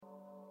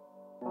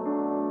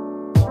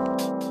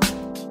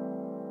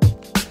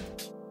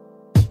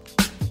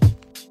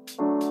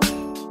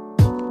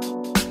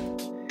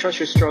Trust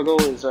Your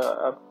Struggle is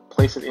a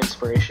place of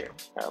inspiration.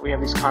 We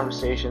have these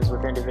conversations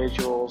with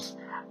individuals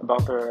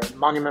about the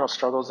monumental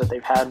struggles that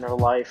they've had in their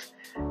life,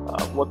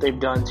 what they've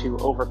done to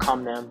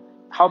overcome them,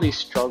 how these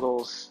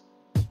struggles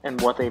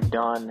and what they've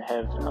done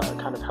have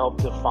kind of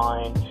helped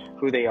define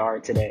who they are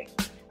today.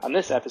 On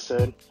this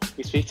episode,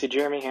 we speak to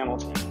Jeremy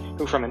Hamilton,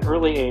 who from an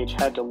early age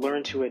had to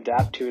learn to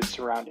adapt to his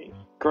surroundings.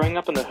 Growing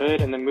up in the hood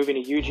and then moving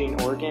to Eugene,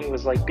 Oregon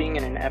was like being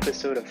in an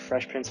episode of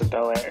Fresh Prince of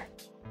Bel-Air.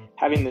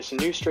 Having this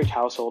new strict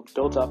household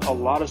built up a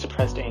lot of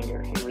suppressed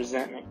anger and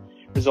resentment,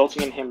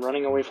 resulting in him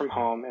running away from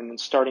home and then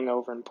starting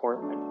over in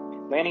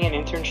Portland. Landing an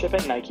internship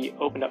at Nike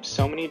opened up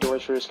so many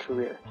doors for his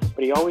career,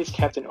 but he always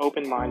kept an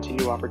open mind to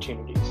new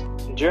opportunities.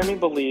 And Jeremy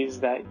believes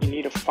that you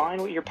need to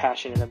find what you're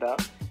passionate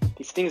about,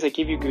 these things that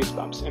give you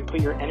goosebumps, and put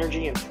your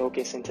energy and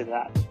focus into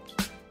that.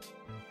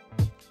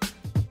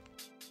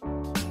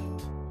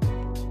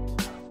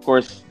 Of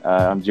course,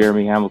 I'm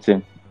Jeremy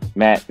Hamilton.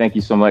 Matt, thank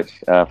you so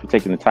much for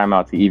taking the time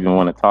out to even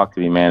want to talk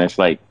to me, man. It's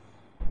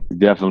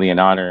definitely an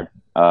honor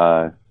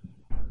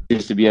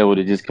just to be able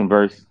to just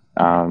converse.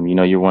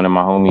 You're one of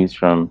my homies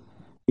from,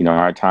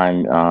 our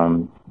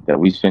time that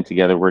we spent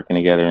together, working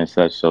together and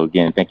such. So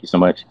again, thank you so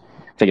much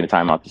for taking the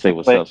time out to say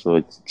what's up.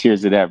 So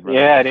cheers to that, bro.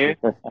 Yeah, dude.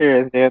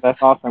 Cheers, dude.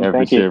 That's awesome. Yeah,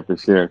 thank you. For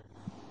sure.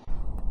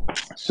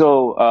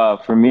 So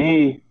for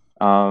me,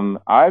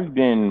 I've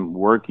been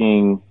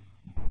working.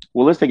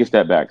 Well, let's take a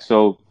step back.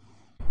 So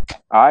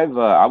I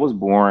was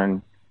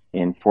born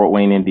in Fort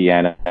Wayne,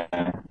 Indiana,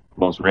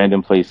 most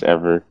random place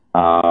ever.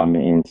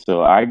 And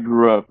so I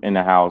grew up in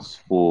a house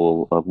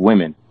full of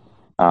women.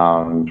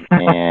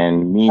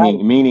 And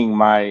meaning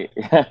my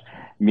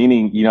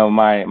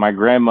my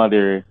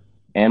grandmother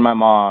and my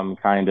mom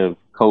kind of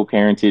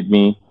co-parented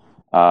me,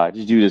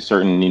 just due to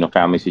certain,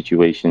 family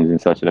situations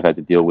and such that I've had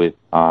to deal with,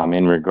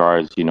 in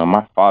regards,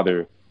 my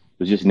father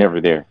was just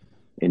never there.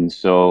 And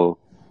so,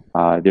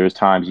 there was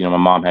times, my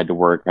mom had to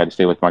work, I had to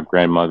stay with my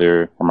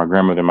grandmother, or my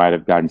grandmother might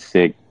have gotten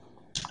sick.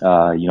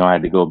 I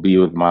had to go be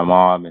with my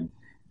mom and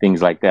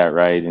things like that,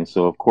 right? And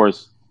so, of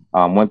course,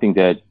 one thing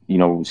that,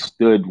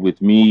 stood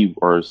with me,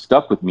 or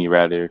stuck with me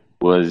rather,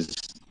 was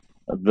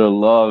the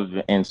love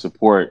and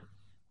support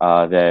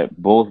that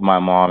both my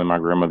mom and my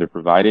grandmother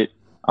provided,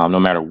 no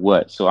matter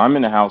what. So I'm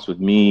in the house with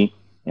me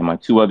and my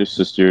two other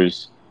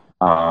sisters,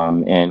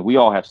 and we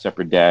all have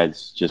separate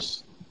dads,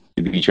 just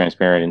to be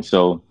transparent. And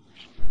so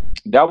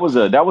that was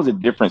a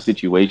different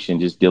situation,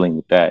 just dealing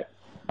with that,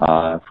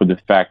 for the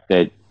fact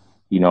that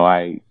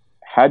I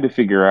had to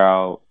figure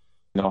out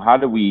how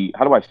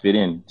do I fit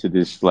into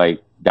this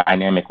like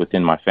dynamic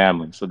within my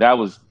family. So that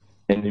was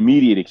an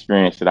immediate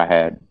experience that I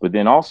had. But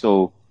then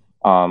also,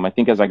 I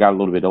think as I got a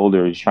little bit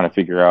older, I was trying to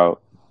figure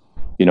out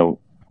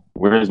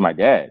where is my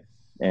dad,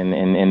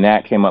 and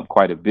that came up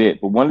quite a bit.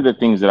 But one of the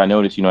things that I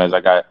noticed, as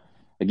I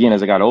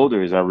got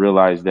older, is I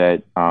realized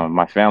that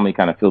my family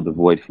kind of filled the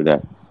void for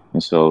that.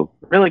 And so,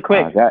 really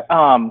quick,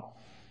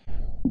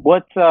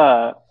 what's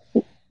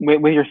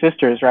with your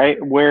sisters,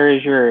 right?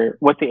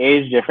 What's the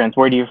age difference?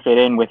 Where do you fit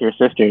in with your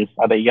sisters?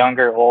 Are they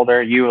younger,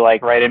 older? You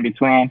like right in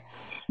between?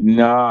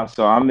 No,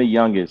 so I'm the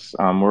youngest.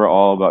 We're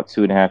all about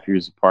 2.5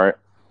 years apart.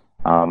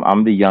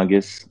 I'm the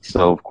youngest,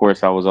 so of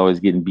course I was always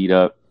getting beat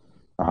up.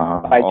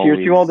 I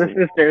cheers to older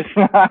sisters.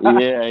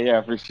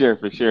 yeah, for sure.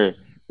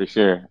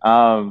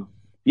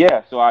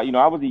 Yeah, so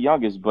I was the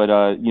youngest,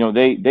 but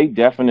they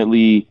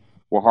definitely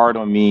were hard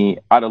on me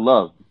out of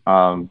love,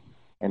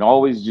 and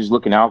always just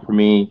looking out for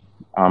me.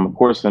 Of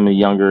course, I'm the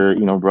younger,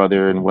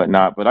 brother and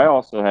whatnot, but I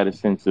also had a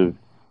sense of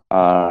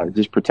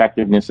just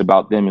protectiveness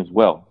about them as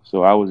well.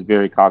 So I was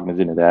very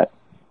cognizant of that.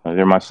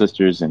 They're my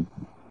sisters, and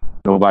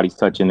nobody's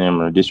touching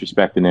them or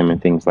disrespecting them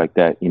and things like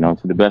that. To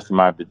the best of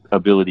my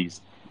abilities,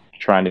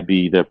 trying to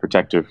be the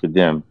protector for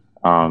them.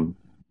 But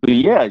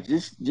yeah,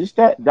 just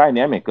that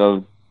dynamic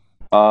of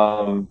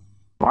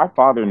my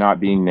father not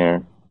being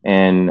there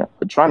and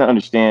trying to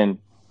understand,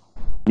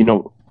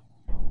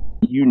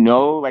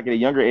 like at a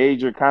younger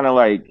age, or kind of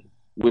like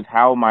with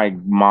how my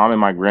mom and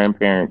my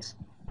grandparents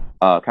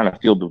kind of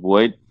filled the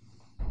void.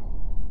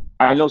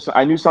 I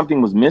knew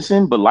something was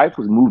missing, but life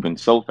was moving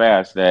so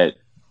fast that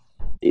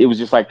it was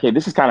just like, okay,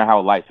 this is kind of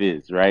how life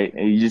is, right?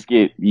 And you just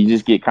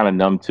get kind of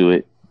numb to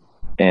it.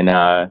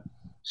 And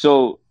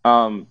so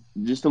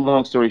just a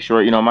long story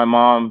short, my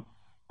mom,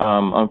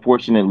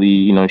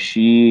 unfortunately,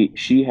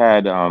 she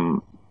had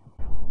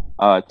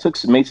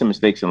made some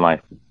mistakes in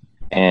life,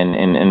 and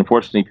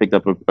unfortunately picked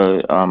up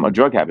a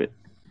drug habit.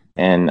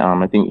 And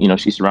I think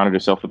she surrounded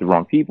herself with the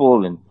wrong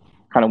people and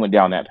kind of went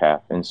down that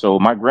path. And so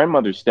my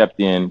grandmother stepped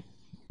in,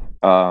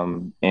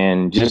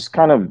 and just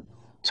kind of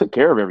took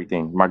care of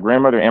everything. My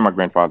grandmother and my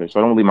grandfather. So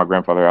I don't leave my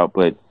grandfather out.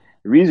 But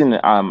the reason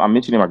I'm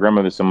mentioning my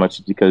grandmother so much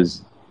is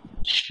because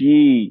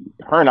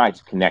her and I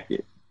just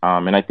connected.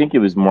 And I think it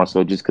was more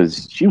so just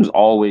because she was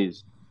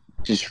always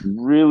just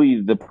really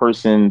the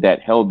person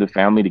that held the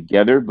family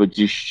together, but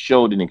just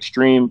showed an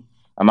extreme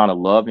amount of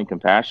love and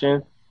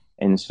compassion.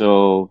 And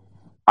so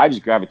I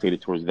just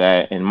gravitated towards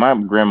that. And my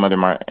grandmother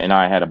and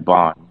I had a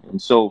bond.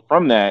 And so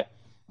from that,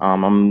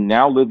 I'm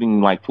now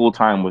living like full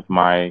time with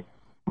my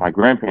my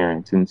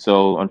grandparents. And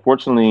so,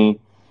 unfortunately,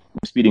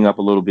 speeding up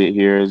a little bit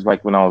here, is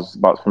like when I was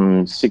about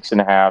from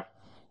 6.5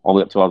 all the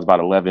way up till I was about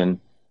 11.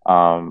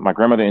 My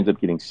grandmother ends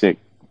up getting sick,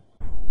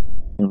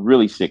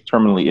 really sick,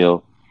 terminally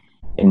ill.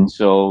 And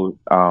so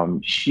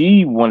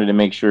she wanted to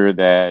make sure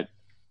that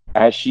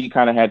as she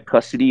kind of had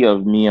custody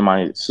of me and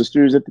my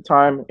sisters at the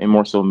time, and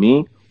more so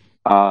me,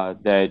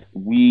 that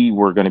we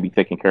were going to be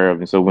taken care of.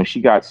 And so when she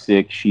got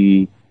sick,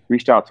 she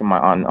reached out to my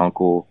aunt and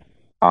uncle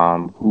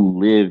who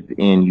live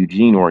in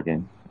Eugene,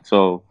 Oregon.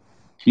 So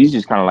she's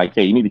just kind of like,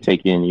 hey, you need to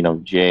take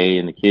in, Jay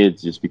and the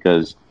kids, just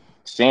because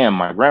Sam,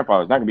 my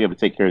grandfather, is not going to be able to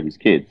take care of these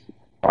kids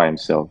by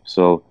himself.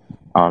 So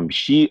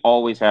she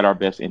always had our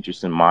best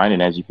interests in mind.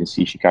 And as you can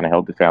see, she kind of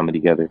held the family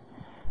together.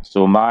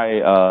 So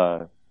my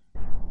aunt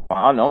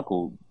and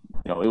uncle,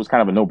 it was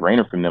kind of a no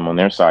brainer from them on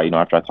their side.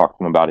 After I talked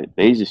to them about it,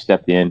 they just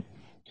stepped in,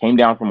 came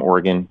down from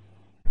Oregon,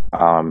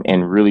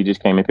 and really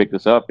just came and picked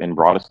us up and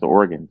brought us to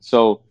Oregon.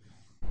 So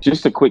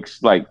just a quick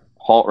like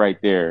halt right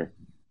there.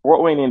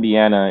 Fort Wayne,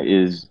 Indiana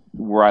is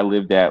where I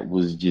lived at,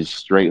 was just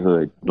straight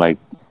hood. Like,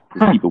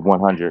 just keep it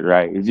 100,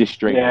 right? It's just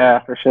straight. Yeah,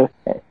 for sure.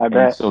 I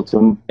bet. So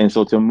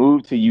to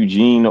move to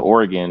Eugene,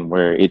 Oregon,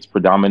 where it's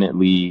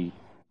predominantly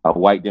a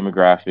white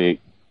demographic,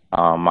 my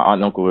aunt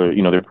and uncle are,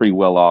 they're pretty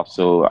well off.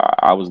 So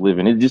I was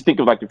living. Just think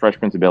of like the Fresh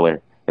Prince of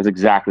Bel-Air. That's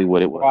exactly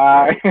what it was.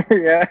 Wow. Right?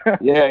 Yeah.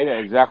 Yeah,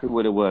 exactly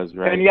what it was,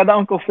 right? And you got the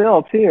Uncle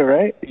Phil too,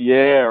 right?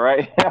 Yeah,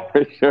 right. Yeah,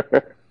 for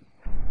sure.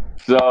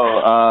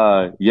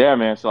 So yeah,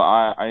 man. So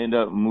I ended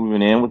up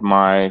moving in with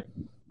my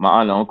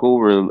aunt and uncle.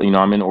 Where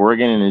I'm in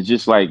Oregon, and it's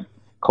just like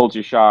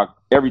culture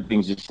shock.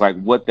 Everything's just like,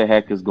 what the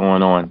heck is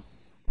going on?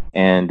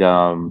 And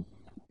I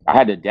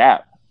had to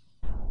adapt,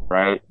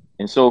 right?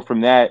 And so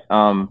from that, my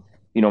aunt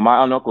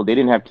and uncle, they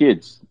didn't have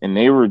kids, and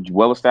they were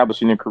well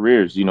established in their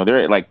careers.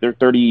 They're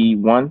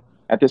 31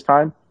 at this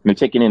time, and they're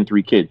taking in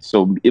 3 kids.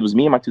 So it was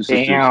me and my 2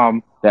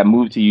 sisters that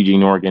moved to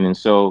Eugene, Oregon, and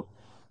so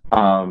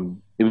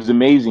it was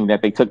amazing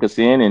that they took us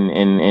in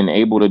and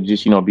able to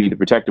just be the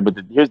protector. But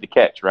here's the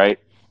catch, right?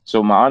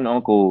 So my aunt and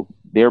uncle,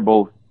 they're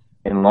both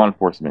in law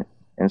enforcement,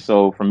 and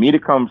so for me to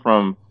come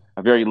from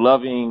a very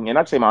loving, and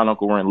I'd say my aunt and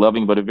uncle weren't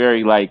loving, but a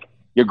very like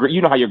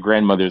you know how your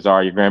grandmothers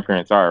are, your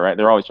grandparents are, right?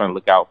 They're always trying to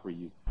look out for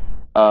you.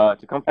 To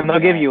come and they'll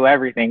give you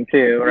everything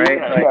too, right?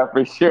 Yeah,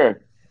 for sure.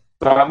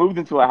 So I moved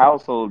into a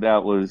household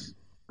that was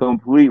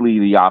completely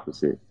the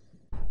opposite.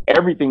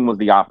 Everything was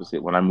the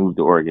opposite when I moved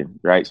to Oregon,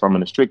 right? So I'm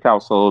in a strict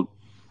household,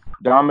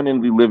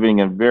 predominantly living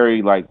in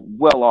very like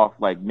well-off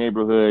like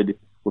neighborhood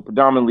with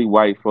predominantly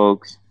white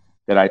folks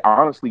that I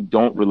honestly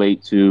don't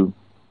relate to.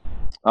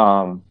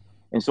 And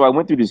so I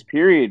went through this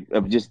period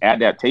of just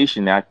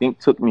adaptation that I think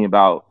took me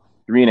about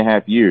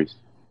 3.5 years.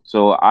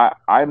 So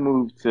I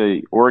moved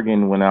to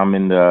Oregon when I'm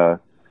in the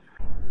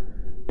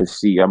let's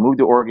see, I moved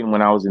to Oregon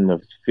when I was in the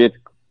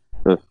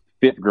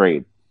fifth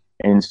grade.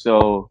 And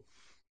so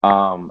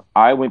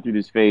I went through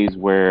this phase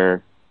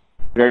where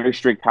very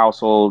strict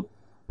household,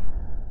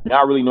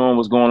 not really knowing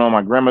what's going on.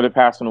 My grandmother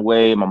passing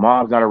away, my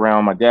mom's not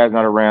around, my dad's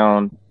not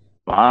around,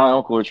 my aunt and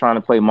uncle are trying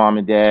to play mom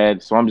and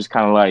dad. So I'm just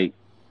kind of like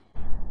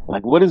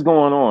what is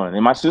going on?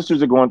 And my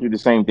sisters are going through the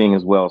same thing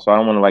as well. So I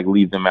don't want to like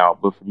leave them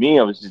out. But for me,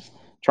 I was just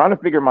trying to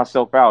figure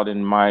myself out,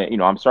 and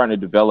I'm starting to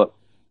develop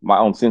my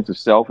own sense of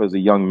self as a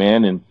young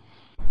man. And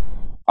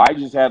I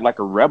just had like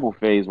a rebel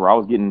phase where I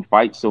was getting in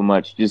fights so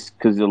much just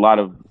because a lot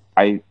of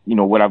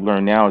what I've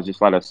learned now is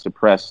just a lot of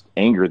suppressed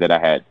anger that I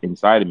had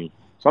inside of me.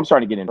 So I'm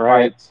starting to get in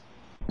fights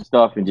and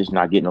stuff and just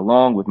not getting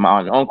along with my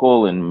aunt and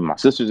uncle, and my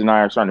sisters and I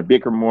are starting to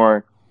bicker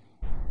more.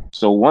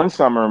 So one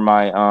summer,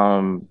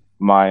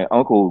 my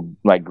uncle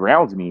like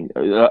grounds me,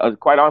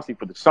 quite honestly,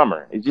 for the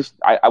summer. It's just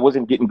I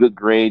wasn't getting good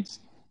grades.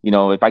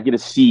 If I get a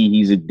C,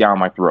 he's down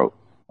my throat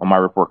on my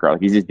report card.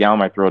 Like, he's just down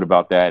my throat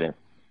about that, and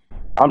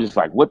I'm just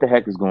like, what the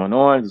heck is going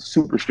on? It's a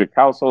super strict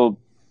household.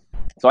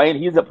 So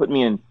he ends up putting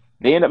me in.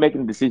 They end up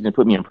making the decision to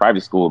put me in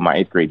private school in my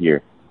 8th grade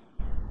year.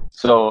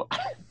 So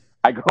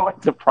I go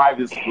into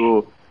private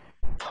school,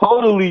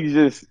 totally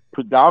just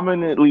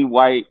predominantly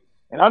white.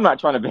 And I'm not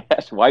trying to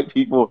bash white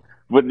people,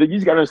 but you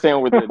just got to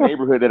understand where the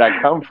neighborhood that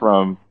I come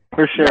from.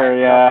 For sure,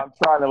 yeah. I'm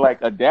trying to like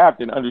adapt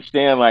and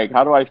understand like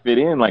how do I fit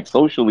in like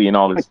socially and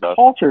all this stuff.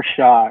 Culture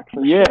shock.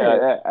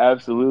 Yeah,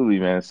 absolutely,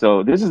 man.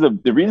 So this is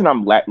the reason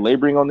I'm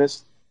laboring on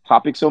this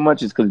topic so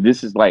much is because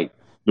this is like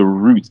the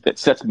roots that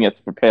sets me up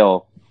to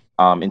propel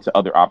into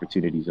other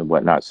opportunities and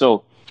whatnot.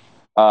 So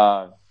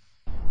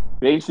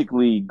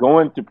basically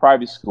going to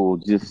private school,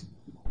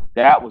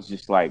 that was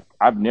just like,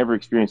 I've never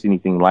experienced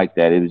anything like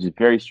that. It was just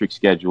very strict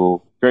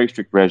schedule, very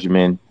strict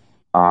regimen,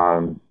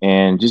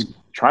 and just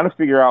trying to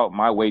figure out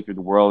my way through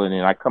the world. And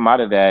then I come out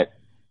of that,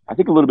 I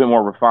think a little bit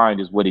more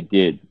refined is what it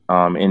did.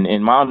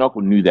 And my aunt and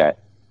uncle knew that.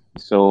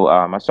 So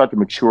I started to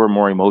mature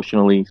more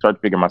emotionally, start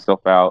to figure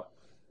myself out.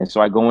 And so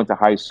I go into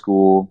high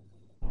school.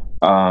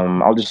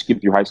 I'll just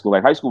skip through high school.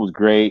 Like, high school was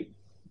great.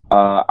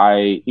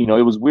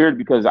 It was weird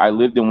because I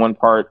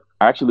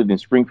actually lived in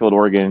Springfield,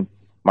 Oregon,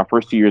 my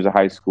first 2 years of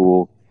high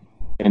school.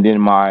 And then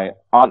my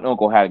aunt and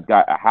uncle had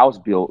got a house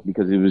built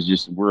because it was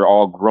just, we're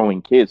all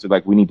growing kids. So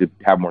like, we need to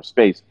have more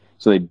space.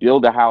 So they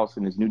build a house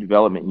in this new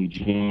development in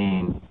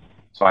Eugene.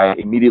 So I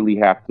immediately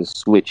have to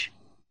switch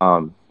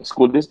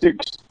school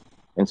districts.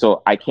 And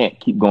so I can't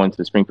keep going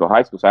to Springfield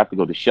High School. So I have to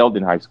go to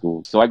Sheldon High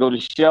School. So I go to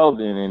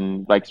Sheldon,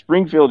 and like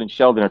Springfield and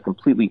Sheldon are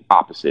completely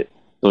opposite.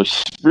 So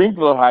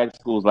Springfield High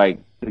School is like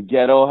the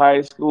ghetto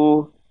high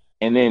school.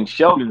 And then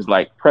Sheldon's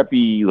like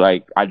preppy,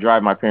 like I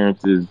drive my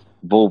parents'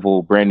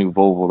 Volvo, brand new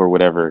Volvo or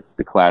whatever,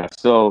 the class.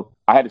 So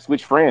I had to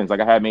switch friends. Like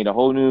I had made a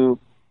whole new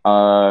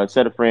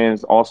set of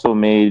friends. Also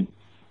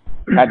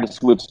had to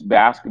switch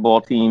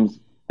basketball teams.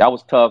 That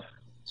was tough.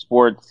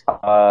 Sports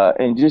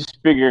and just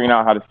figuring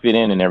out how to fit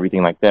in and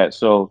everything like that.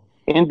 So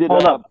ended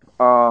Hold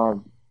up,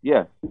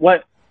 yeah.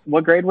 What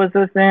grade was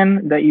this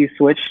in that you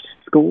switched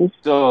schools?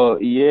 So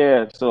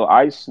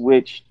I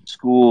switched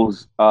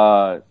schools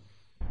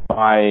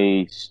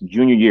my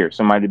junior year.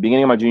 So the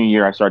beginning of my junior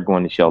year, I started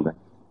going to Sheldon.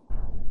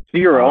 So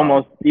you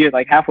were you're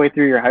like halfway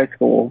through your high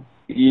school.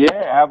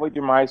 Yeah, halfway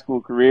through my high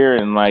school career,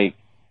 and like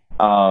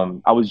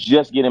I was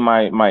just getting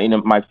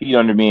my feet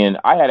under me, and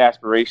I had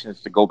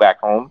aspirations to go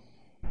back home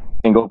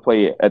and go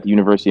play at the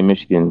University of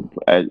Michigan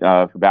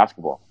for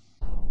basketball.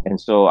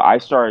 And so I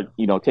started,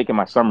 taking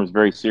my summers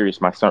very serious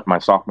my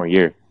sophomore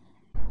year.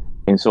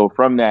 And so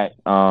from that,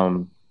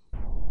 I'm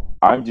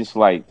just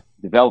like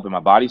developing. My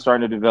body's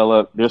starting to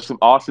develop. There's some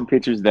awesome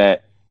pictures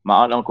that my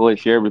aunt and uncle had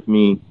shared with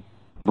me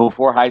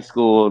before high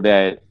school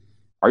that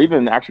are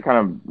even actually kind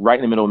of right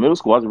in the middle of middle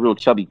school. I was a real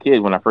chubby kid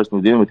when I first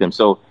moved in with them.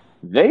 So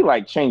they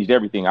like changed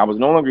everything. I was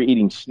no longer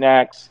eating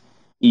snacks,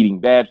 eating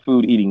bad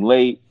food, eating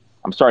late.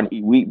 I'm starting to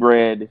eat wheat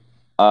bread,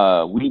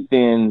 wheat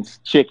thins,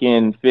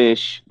 chicken,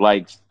 fish,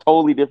 like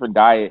totally different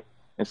diet.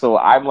 And so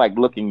I'm like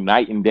looking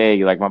night and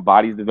day, like my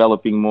body's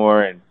developing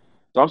more. And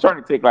so I'm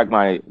starting to take like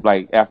my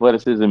like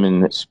athleticism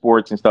and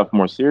sports and stuff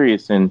more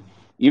serious. And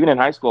even in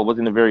high school, I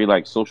wasn't a very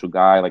like social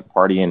guy, like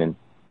partying and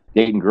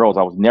dating girls.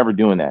 I was never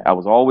doing that. It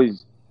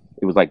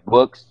was like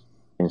books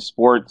and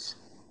sports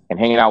and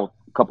hanging out with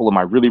a couple of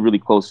my really, really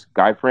close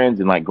guy friends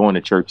and like going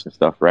to church and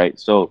stuff. Right.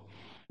 So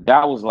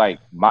that was like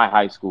my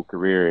high school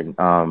career. And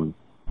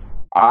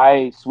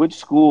I switched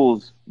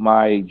schools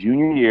my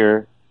junior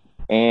year.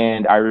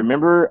 And I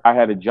remember I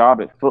had a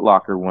job at Foot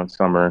Locker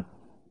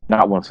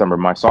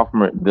my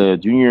sophomore, the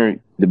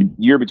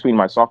year between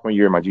my sophomore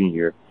year and my junior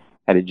year,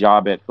 had a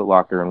job at Foot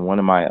Locker. And one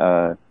of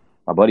my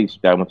buddies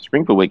that I went to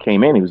Springfield with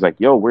came in. He was like,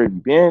 "Yo, where have you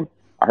been?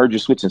 I heard you're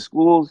switching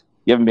schools.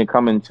 You haven't been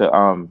coming to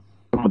some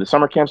of the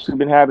summer camps we've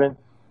been having."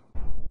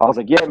 I was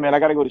like, "Yeah, man, I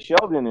got to go to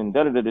Sheldon and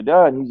da da da da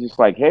da." And he's just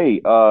like,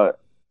 "Hey,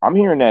 I'm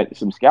hearing that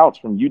some scouts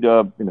from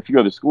UW and a few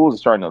other schools are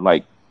starting to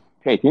like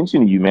pay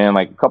attention to you, man.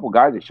 Like a couple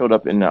guys that showed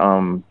up in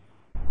to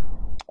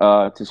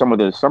some of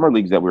the summer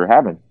leagues that we were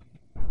having,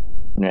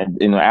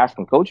 and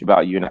asking coach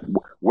about you." And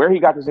where he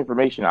got this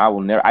information,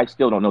 I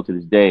still don't know to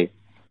this day.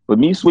 But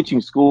me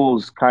switching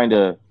schools kind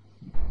of,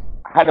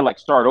 I had to like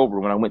start over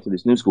when I went to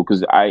this new school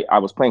because I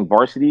was playing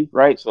varsity,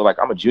 right? So like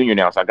I'm a junior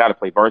now, so I got to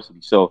play varsity.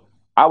 So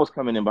I was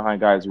coming in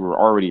behind guys who were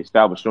already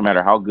established, no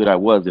matter how good I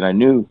was. And I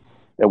knew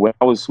that when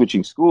I was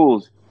switching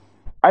schools,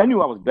 I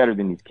knew I was better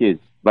than these kids.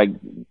 Like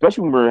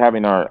especially when we were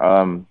having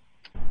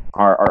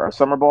our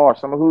summer ball, our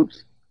summer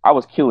hoops, I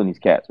was killing these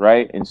cats,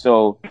 right? And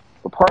so,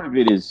 but part of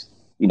it is,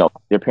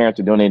 their parents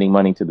are donating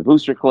money to the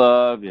booster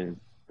club and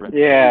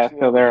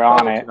so they're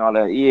on it and all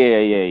that.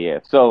 Yeah.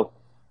 So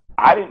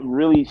I didn't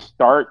really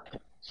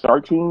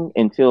starting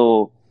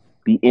until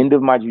the end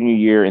of my junior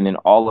year and then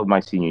all of my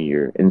senior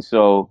year. And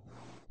so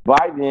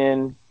by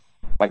then,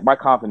 like my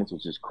confidence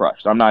was just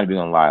crushed. I'm not even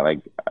gonna lie.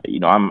 Like,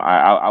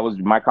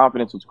 my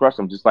confidence was crushed.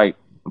 I'm just like,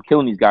 I'm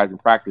killing these guys in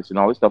practice and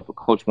all this stuff, but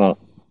coach won't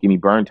give me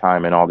burn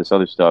time and all this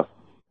other stuff.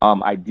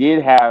 I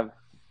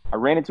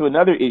ran into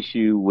another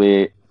issue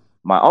with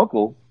my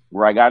uncle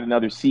where I got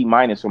another C-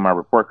 on my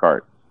report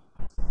card.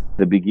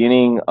 The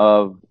beginning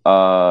of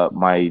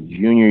my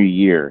junior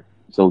year.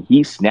 So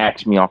he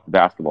snatched me off the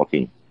basketball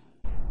team.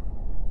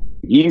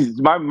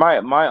 He's my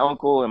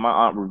uncle and my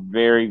aunt were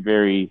very,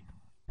 very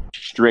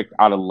strict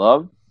out of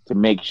love to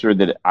make sure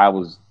that I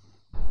was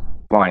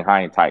flying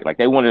high and tight. Like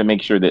they wanted to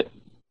make sure that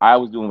I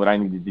was doing what I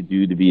needed to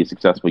do to be a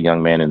successful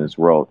young man in this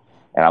world.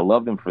 And I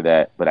loved him for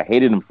that, but I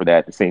hated him for that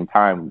at the same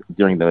time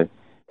during the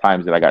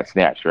times that I got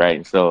snatched, right?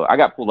 And so I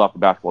got pulled off the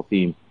basketball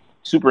team.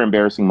 Super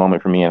embarrassing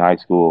moment for me in high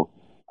school.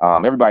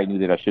 Everybody knew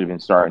that I should have been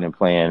starting and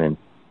playing,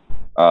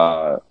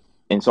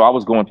 and so I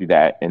was going through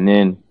that. And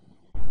then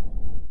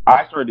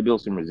I started to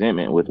build some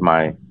resentment with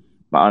my aunt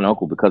and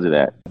uncle because of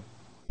that.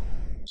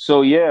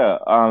 So yeah,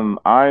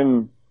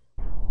 I'm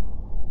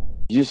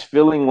just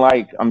feeling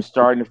like I'm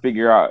starting to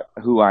figure out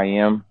who I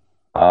am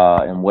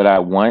and what I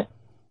want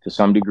to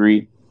some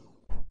degree.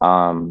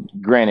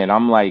 Granted,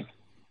 I'm like,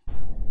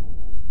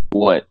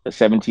 a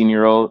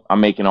 17-year-old.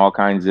 I'm making all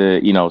kinds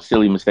of,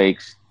 silly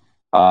mistakes,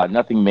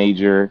 nothing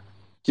major,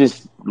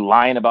 just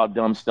lying about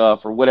dumb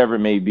stuff or whatever it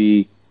may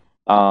be.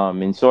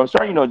 And so I'm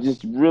starting,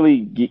 just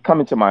really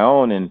coming to my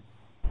own. And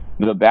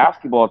the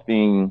basketball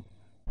thing,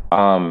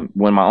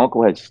 when my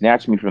uncle had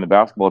snatched me from the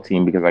basketball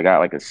team because I got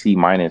like a C-,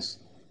 I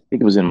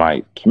think it was in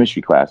my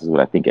chemistry class is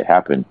what I think it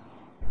happened.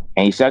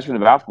 and he sets for the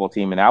basketball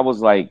team, and that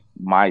was like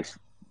my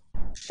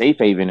safe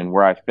haven and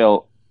where I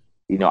felt,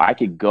 I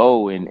could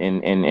go and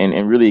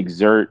really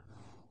exert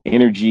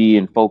energy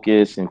and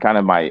focus and kind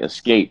of my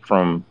escape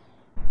from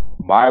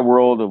my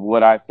world of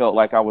what I felt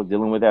like I was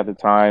dealing with at the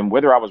time,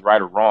 whether I was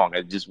right or wrong.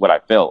 It's just what I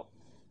felt.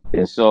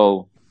 And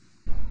so,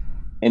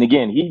 and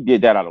again, he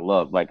did that out of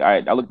love. Like I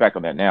look back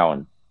on that now,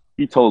 and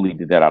he totally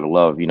did that out of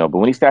love, But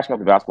when he stashed me off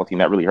the basketball team,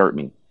 that really hurt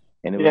me.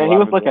 And it was Yeah, he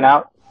was looking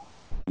out.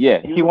 Yeah,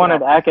 he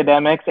wanted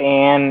academics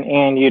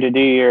and you to do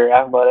your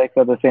athletics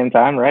at the same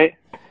time, right?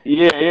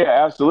 Yeah,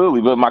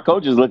 absolutely. But my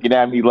coach is looking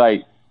at me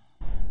like,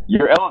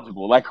 "You're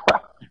eligible. Like,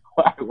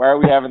 why are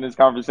we having this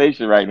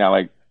conversation right now?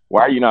 Like,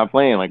 why are you not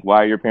playing? Like,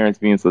 why are your parents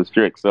being so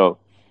strict?" So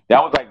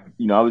that was like,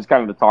 I was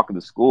kind of the talk of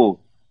the school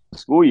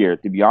year,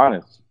 to be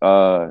honest,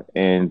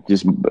 and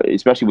just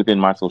especially within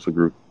my social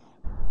group.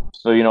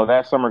 So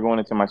that summer going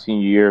into my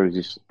senior year was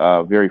just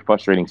a very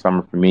frustrating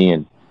summer for me,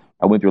 and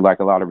I went through like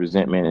a lot of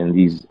resentment, and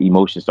these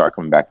emotions started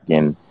coming back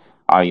again.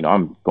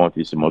 I'm going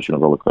through this emotional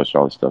roller coaster,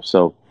 all this stuff.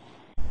 So,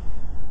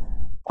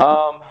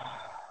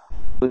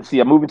 let's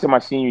see. I moved into my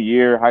senior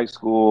year, high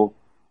school,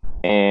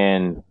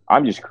 and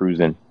I'm just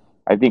cruising.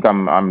 I think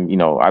I'm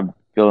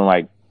feeling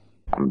like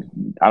I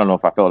don't know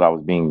if I felt I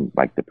was being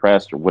like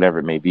depressed or whatever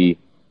it may be.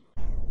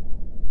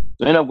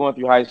 So I ended up going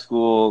through high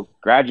school,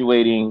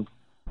 graduating,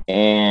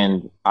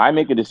 and I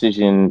make a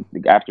decision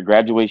after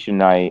graduation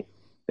night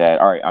that,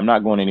 all right, I'm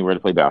not going anywhere to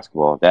play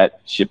basketball.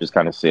 That ship has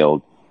kind of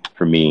sailed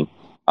for me.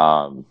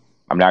 I'm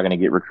not going to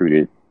get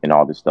recruited and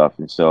all this stuff.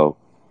 And so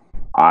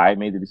I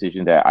made the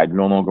decision that I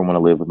no longer want to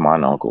live with my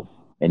uncle.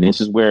 And this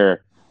is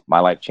where my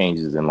life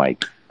changes in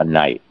like a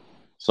night.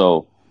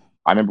 So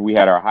I remember we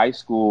had our high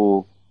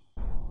school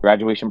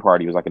graduation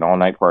party. It was like an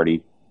all-night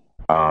party.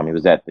 It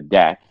was at the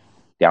DAC,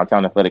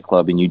 Downtown Athletic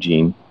Club in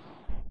Eugene.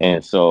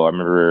 And so I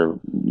remember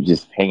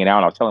just hanging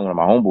out. I was telling one of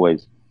my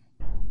homeboys,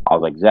 I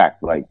was like, Zach,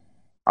 like,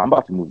 I'm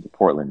about to move to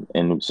Portland.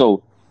 And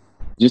so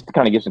just to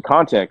kind of give some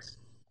context,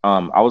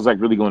 I was like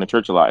really going to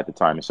church a lot at the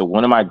time. And so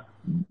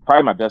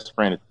probably my best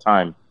friend at the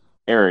time,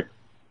 Eric,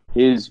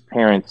 his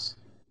parents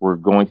were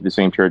going to the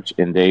same church,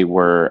 and they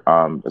were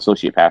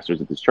associate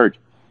pastors at this church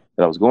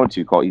that I was going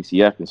to called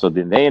ECF. And so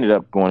then they ended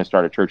up going to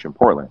start a church in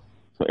Portland.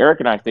 So Eric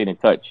and I stayed in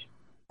touch.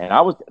 And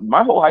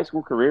my whole high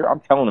school career,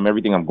 I'm telling him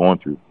everything I'm going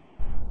through.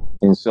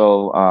 And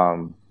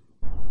so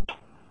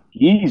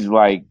he's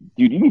like,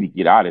 dude, you need to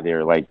get out of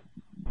there. Like,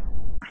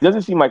 it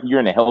doesn't seem like you're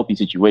in a healthy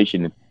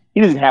situation.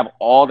 He doesn't have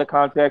all the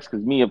context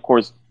because me, of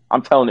course,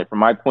 I'm telling it from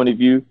my point of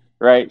view,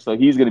 right? So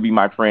he's going to be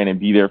my friend and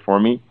be there for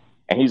me.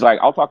 And he's like,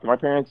 I'll talk to my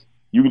parents.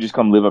 You can just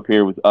come live up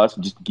here with us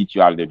just to get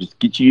you out of there. Just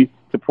get you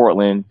to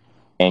Portland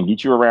and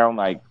get you around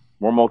like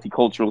more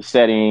multicultural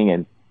setting.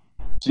 And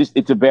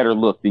it's a better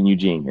look than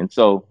Eugene. And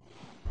so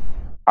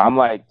I'm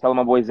like telling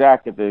my boy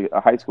Zach at the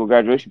high school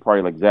graduation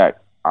party, like, Zach,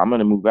 I'm going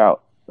to move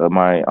out of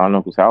my aunt and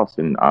uncle's house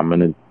and I'm going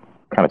to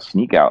kind of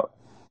sneak out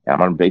and I'm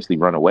going to basically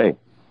run away.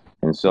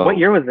 And so what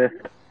year was this?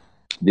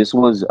 This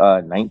was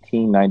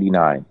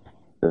 1999,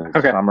 the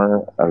summer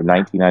of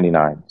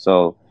 1999.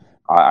 So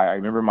I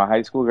remember my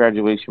high school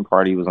graduation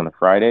party was on a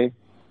Friday,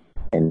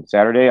 and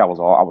Saturday I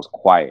was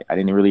quiet. I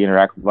didn't really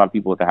interact with a lot of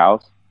people at the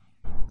house.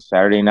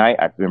 Saturday night,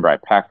 I remember I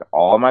packed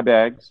all of my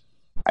bags,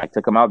 I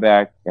took them out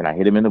back, and I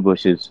hid them in the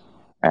bushes,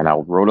 and I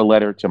wrote a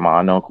letter to my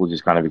aunt and uncle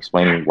just kind of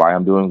explaining why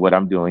I'm doing what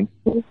I'm doing.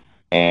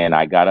 And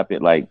I got up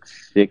at like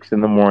 6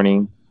 in the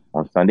morning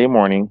on Sunday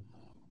morning,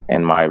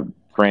 and my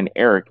friend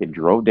Eric had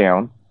drove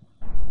down.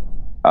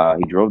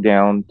 He drove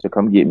down to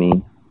come get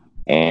me,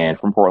 and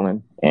from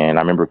Portland. And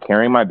I remember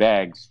carrying my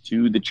bags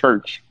to the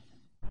church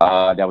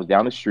that was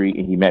down the street,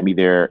 and he met me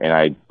there. And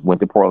I went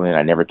to Portland, and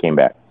I never came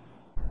back.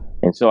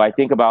 And so I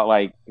think about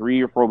like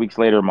 3 or 4 weeks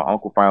later, my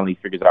uncle finally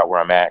figures out where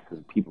I'm at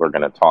because people are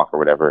gonna talk or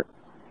whatever.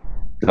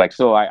 He's like,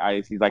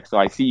 he's like, so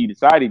I see you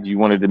decided you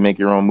wanted to make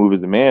your own move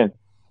as a man.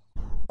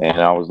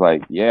 And I was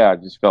like, yeah, I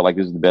just felt like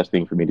this is the best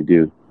thing for me to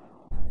do.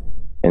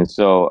 And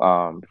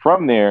so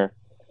from there,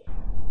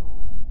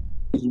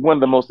 it's one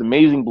of the most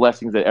amazing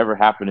blessings that ever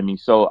happened to me.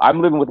 So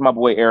I'm living with my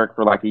boy Eric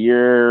for like a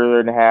year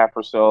and a half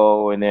or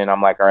so. And then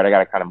I'm like, all right, I got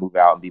to kind of move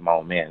out and be my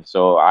own man.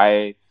 So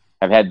I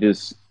have had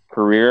this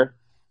career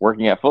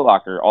working at Foot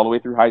Locker all the way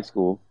through high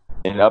school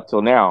and up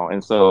till now.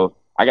 And so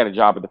I got a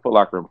job at the Foot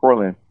Locker in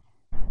Portland,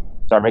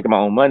 started making my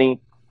own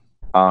money,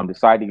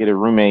 decided to get a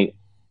roommate.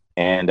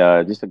 And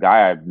just a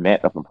guy I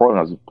met up in Portland,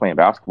 I was playing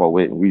basketball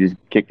with, and we just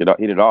hit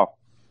it off.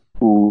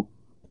 Who,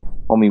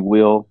 homie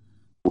Will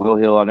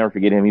Hill, I'll never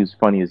forget him. He was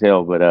funny as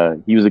hell,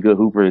 but he was a good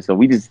hooper. So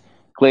we just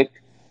clicked,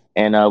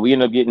 and we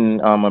ended up getting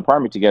an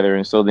apartment together.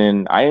 And so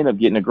then I ended up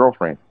getting a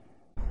girlfriend.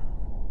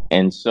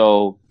 And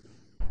so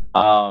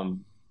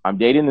I'm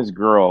dating this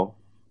girl,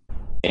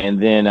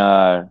 and then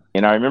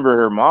and I remember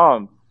her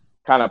mom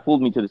kind of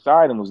pulled me to the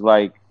side and was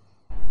like,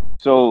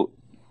 "So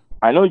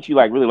I know that you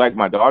like really like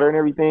my daughter and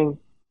everything,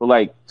 but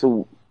like,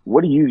 so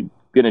what are you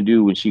gonna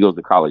do when she goes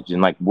to college?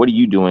 And like, what are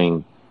you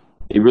doing?"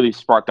 It really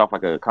sparked off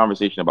like a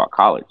conversation about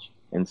college.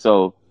 And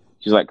so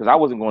she's like, because I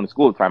wasn't going to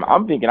school at the time.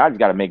 I'm thinking I just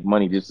got to make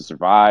money just to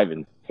survive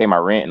and pay my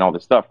rent and all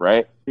this stuff,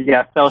 right? You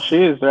got to sell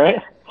shoes,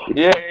 right?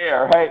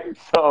 Yeah, right.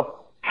 So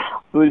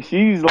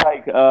she's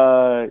like,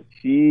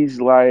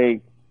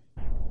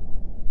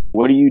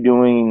 what are you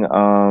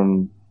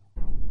doing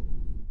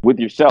with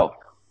yourself,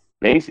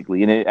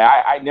 basically? And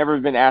I never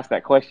been asked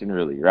that question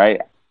really,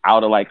 right?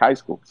 Out of like high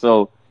school.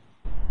 So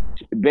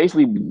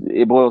basically,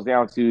 it boils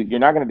down to you're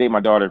not going to date my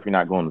daughter if you're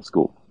not going to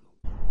school.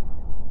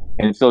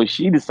 And so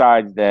she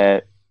decides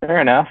that Fair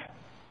enough.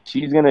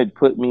 she's going to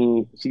put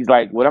me. She's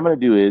like, what I'm going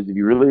to do is, if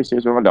you're really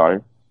serious with my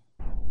daughter,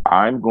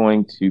 I'm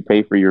going to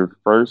pay for your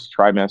first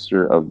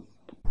trimester of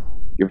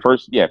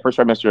first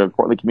trimester of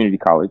Portland Community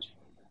College.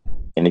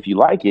 And if you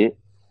like it,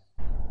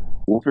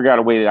 we'll figure out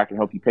a way that I can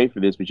help you pay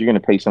for this, but you're going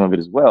to pay some of it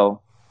as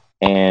well.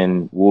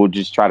 And we'll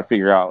just try to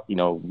figure out,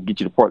 get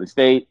you to Portland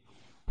State,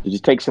 to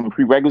just take some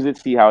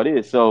prerequisites, see how it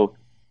is. So,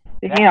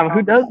 damn,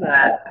 who does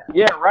that?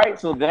 Yeah, right.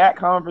 So that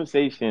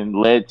conversation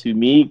led to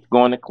me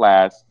going to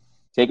class,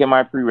 taking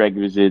my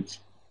prerequisites.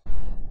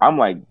 I'm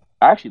like,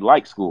 I actually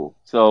like school.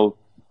 So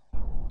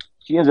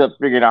she ends up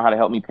figuring out how to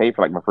help me pay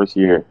for like my first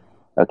year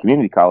of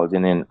community college.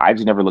 And then I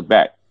just never looked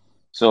back.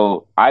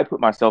 So I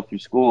put myself through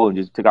school and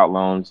just took out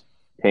loans,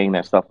 paying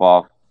that stuff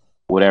off,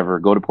 whatever,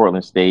 go to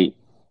Portland State,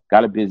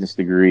 got a business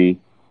degree.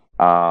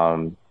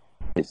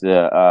 It's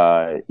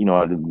minor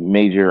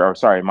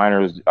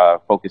is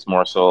focused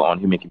more so on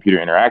human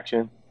computer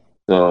interaction.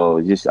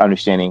 So just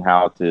understanding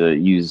how to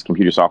use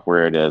computer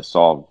software to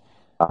solve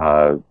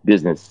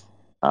business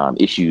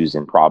issues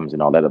and problems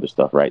and all that other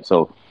stuff, right?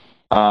 So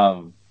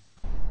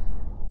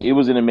it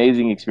was an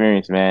amazing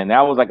experience, man.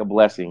 That was like a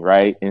blessing,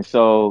 right? And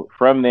so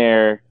from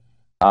there,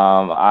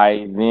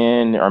 I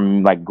then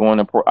am like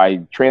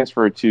I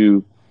transferred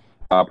to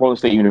Portland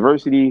State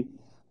University.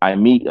 I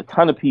meet a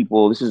ton of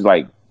people. This is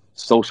like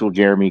social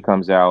Jeremy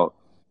comes out.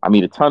 I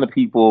meet a ton of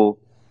people,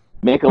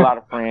 make a lot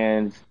of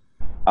friends.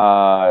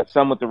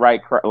 Some with the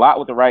right, a lot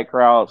with the right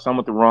crowd, some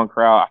with the wrong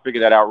crowd. I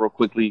figured that out real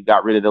quickly.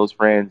 Got rid of those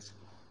friends,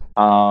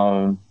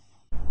 and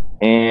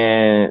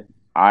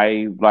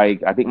I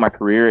think my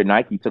career at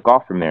Nike took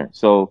off from there.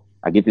 So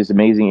I get this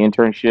amazing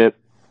internship.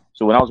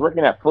 So when I was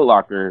working at Foot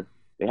Locker,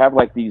 they have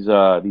like these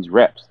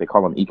reps. They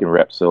call them Eakin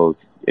reps. So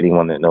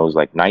anyone that knows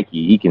like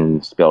Nike,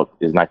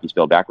 is Nike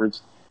spelled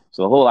backwards.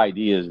 So the whole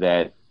idea is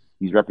that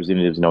these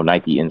representatives know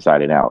Nike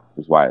inside and out.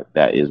 Is why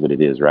that is what it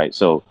is, right?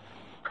 So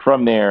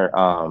from there,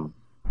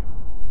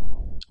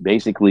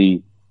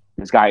 basically,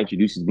 this guy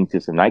introduces me to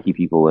some Nike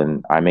people,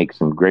 and I make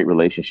some great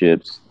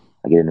relationships.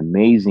 I get an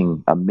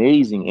amazing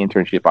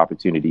internship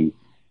opportunity.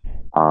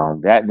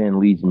 That then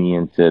leads me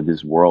into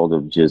this world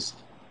of just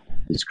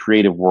this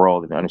creative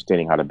world and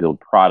understanding how to build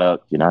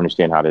product and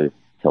understand how to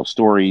tell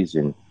stories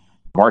and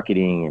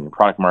marketing and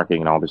product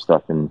marketing and all this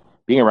stuff, and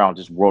being around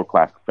just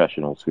world-class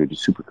professionals who are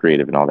just super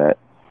creative and all that.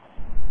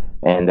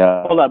 And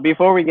hold up,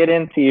 before we get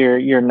into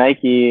your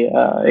Nike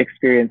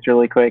experience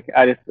really quick,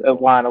 I just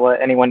want to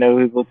let anyone know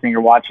who's listening or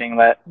watching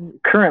that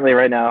currently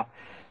right now,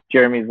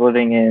 Jeremy's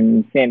living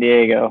in San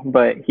Diego,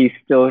 but he's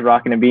still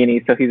rocking a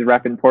beanie, so he's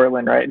repping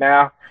Portland right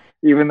now,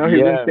 even though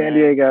he's in San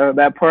Diego.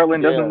 That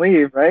Portland doesn't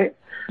leave, right?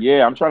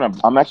 Yeah, I'm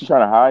actually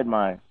trying to hide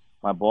my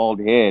bald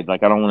head.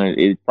 Like I don't want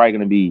to. It's probably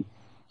going to be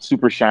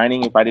super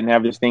shining if I didn't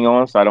have this thing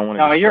on, so I don't want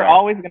to. No, you're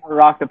always going to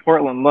rock the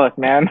Portland look,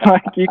 man.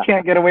 Like you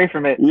can't get away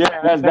from it. Yeah,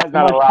 that's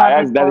not a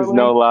lie. That is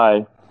no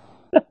lie.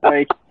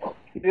 Like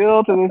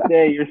still to this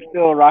day, you're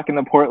still rocking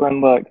the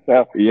Portland look.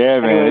 So yeah,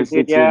 man.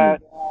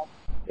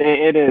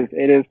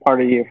 It is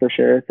part of you for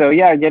sure. So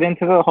yeah, get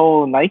into the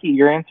whole Nike,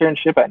 your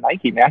internship at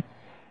Nike, man.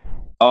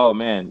 Oh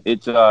man,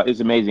 it's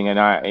amazing, and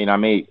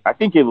I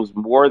think it was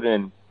more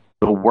than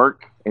the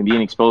work and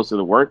being exposed to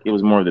the work. It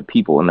was more of the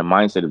people and the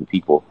mindset of the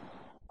people.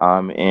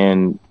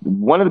 And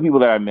one of the people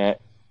that I met,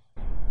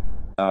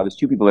 there's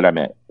two people that I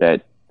met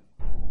that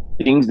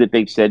things that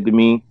they've said to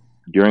me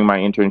during my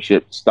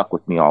internship stuck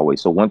with me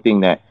always. So one thing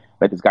that,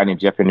 like this guy named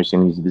Jeff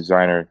Henderson, he's a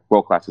designer,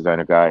 world-class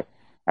designer guy.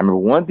 I remember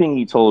one thing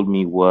he told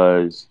me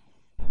was,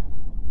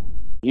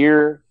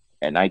 here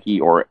at Nike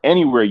or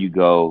anywhere you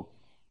go,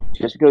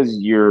 just because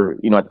you're,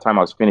 at the time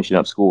I was finishing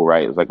up school,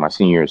 right? It was like my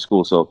senior year of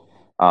school. So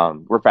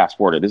we're fast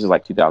forwarded. This is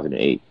like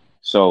 2008.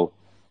 So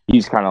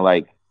he's kind of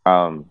like,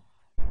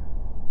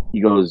 he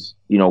goes,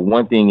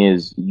 one thing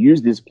is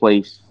use this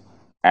place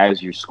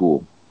as your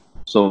school.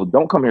 So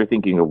don't come here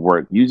thinking of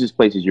work. Use this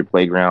place as your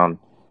playground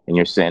and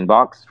your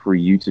sandbox for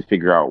you to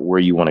figure out where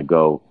you want to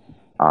go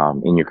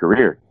in your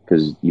career.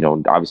 Because,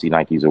 obviously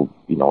Nike's a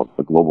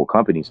global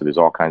company. So there's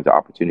all kinds of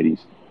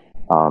opportunities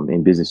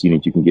in business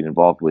units you can get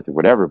involved with or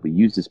whatever. But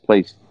use this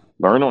place.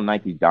 Learn on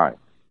Nike's dime.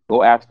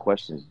 Go ask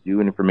questions.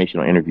 Do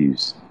informational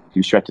interviews.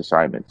 Do stretch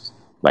assignments.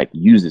 Like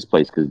use this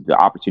place because the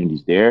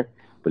opportunity's there.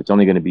 But it's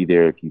only going to be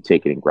there if you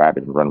take it and grab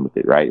it and run with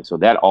it, right? So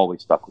that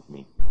always stuck with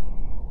me.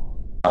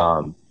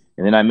 And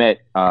then I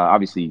met,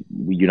 obviously,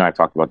 you and I have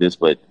talked about this,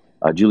 but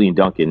Julian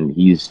Duncan,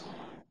 he's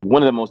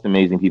one of the most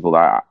amazing people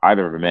I've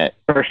ever met.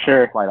 For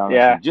sure. Quite honestly.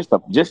 Yeah.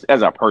 Just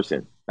as a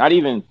person, not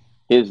even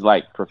his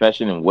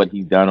profession and what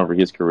he's done over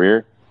his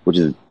career, which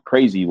is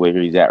crazy where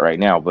he's at right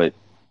now, but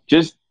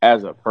just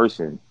as a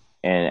person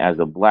and as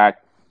a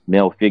Black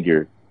male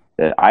figure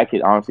that I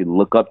could honestly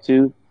look up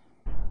to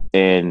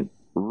and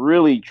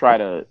really try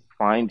to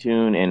fine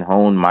tune and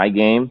hone my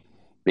game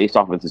based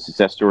off of the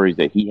success stories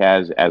that he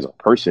has as a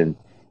person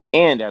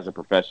and as a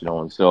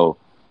professional. And so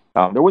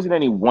there wasn't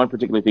any one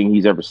particular thing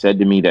he's ever said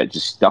to me that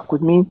just stuck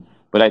with me,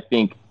 but I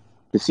think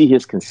to see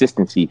his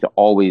consistency to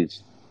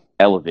always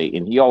elevate,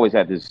 and he always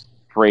had this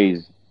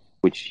phrase,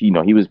 which he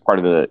was part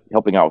of the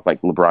helping out with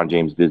like LeBron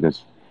James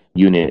business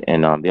unit,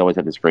 and they always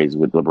had this phrase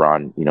with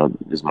LeBron,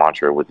 this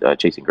mantra with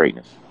chasing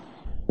greatness.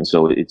 And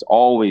so it's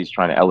always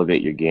trying to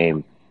elevate your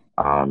game,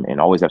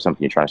 and always have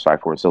something you're trying to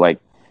strive for. So like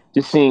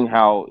just seeing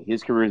how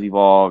his career has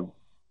evolved,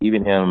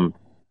 even him,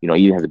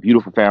 he has a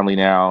beautiful family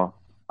now,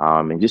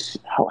 and just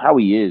how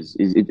he is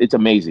it's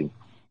amazing.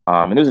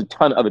 And there's a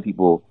ton of other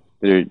people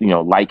that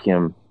are like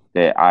him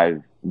that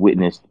I've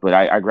witnessed, but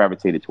I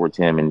gravitated towards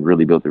him and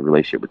really built a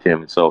relationship with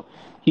him. And so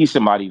he's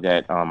somebody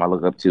that I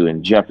look up to,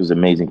 and Jeff is an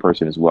amazing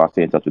person as well. I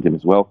stay in touch with him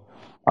as well.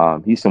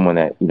 He's someone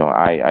that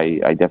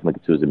I definitely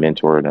look to as a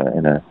mentor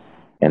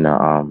and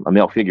a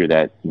male figure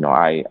that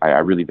I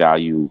really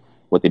value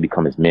what they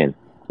become as men.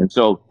 And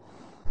so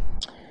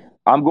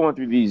I'm going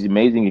through these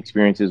amazing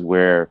experiences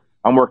where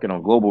I'm working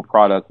on global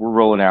product. We're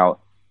rolling out,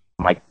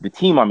 like the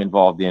team I'm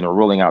involved in are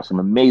rolling out some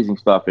amazing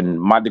stuff.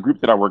 And the group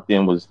that I worked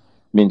in was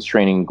men's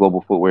training, global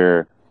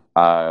footwear,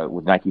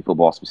 with Nike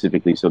football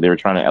specifically. So they were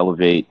trying to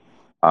elevate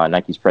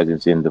Nike's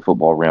presence in the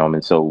football realm.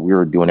 And so we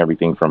were doing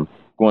everything from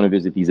going to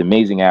visit these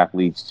amazing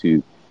athletes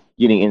to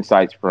getting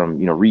insights from,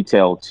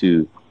 retail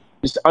to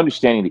just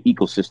understanding the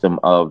ecosystem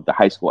of the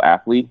high school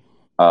athlete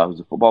who's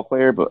a football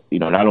player, but,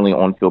 not only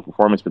on-field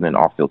performance, but then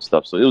off-field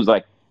stuff. So it was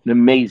like an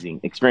amazing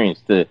experience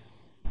to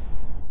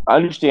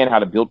understand how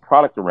to build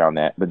product around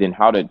that, but then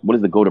what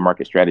is the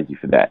go-to-market strategy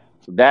for that?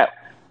 So that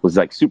was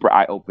like super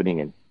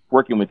eye-opening, and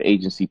working with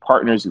agency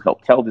partners who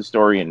help tell the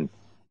story and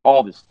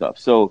all this stuff.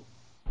 So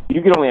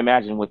you can only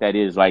imagine what that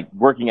is like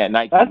working at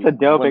Nike. That's a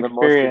dope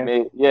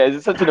experience.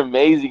 It's such an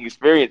amazing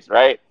experience,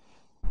 right?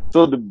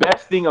 So the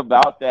best thing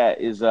about that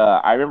is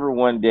I remember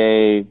one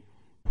day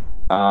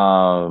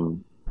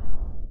one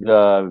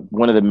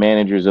of the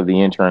managers of the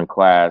intern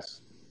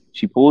class,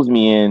 she pulls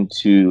me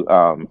into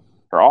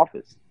her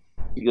office.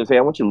 She goes, "Hey,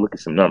 I want you to look at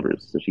some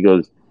numbers." So she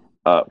goes,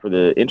 for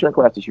the intern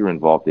class that you were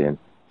involved in,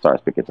 sorry, I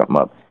was picking something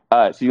up.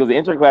 She goes, the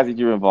intern class that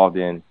you were involved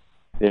in,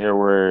 there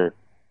were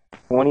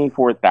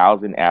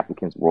 24,000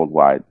 applicants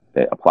worldwide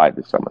that applied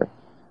this summer.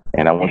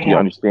 And I want you to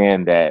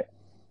understand that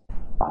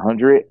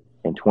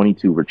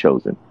 122 were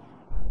chosen.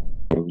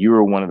 And you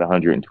were one of the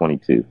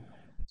 122.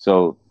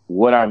 So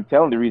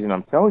the reason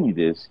I'm telling you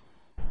this is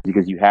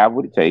because you have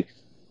what it takes.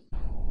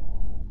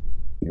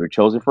 You were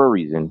chosen for a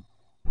reason.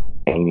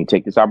 And you need to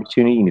take this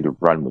opportunity, you need to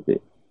run with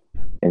it.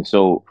 And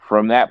so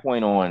from that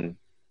point on,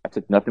 I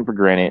took nothing for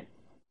granted.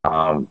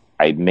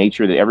 I made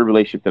sure that every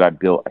relationship that I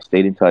built, I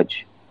stayed in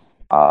touch.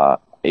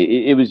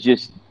 It was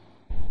just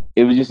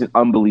an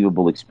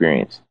unbelievable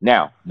experience.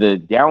 Now, the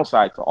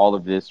downside to all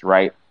of this,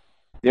 right?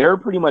 They're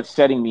pretty much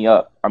setting me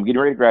up. I'm getting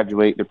ready to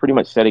graduate. They're pretty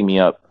much setting me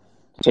up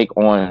to take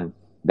on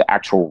the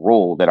actual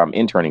role that I'm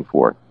interning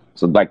for.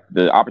 So like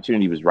the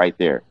opportunity was right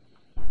there.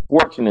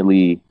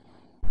 Fortunately,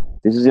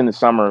 this is in the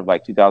summer of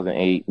like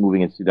 2008,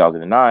 moving into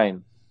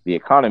 2009, the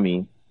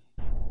economy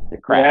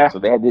crashed. So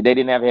they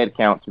didn't have head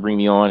count to bring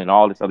me on and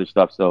all this other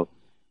stuff. So,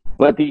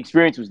 but the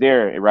experience was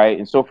there, right?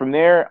 And so from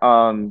there,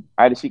 I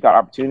had to seek out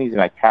opportunities,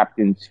 and I tapped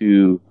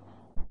into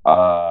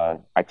the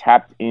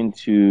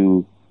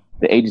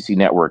agency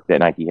network that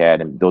Nike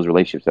had and those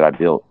relationships that I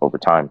built over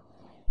time.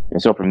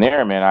 And so from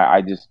there, man,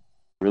 I just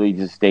really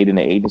just stayed in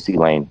the agency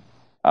lane,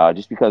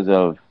 just because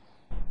of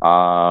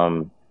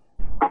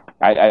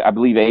I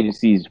believe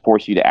agencies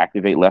force you to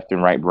activate left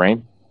and right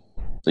brain.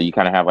 So you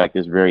kind of have like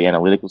this very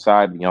analytical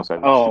side, but you also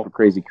have this super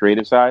crazy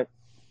creative side.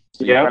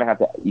 So you kind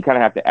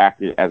of have to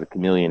act as a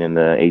chameleon in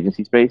the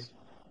agency space.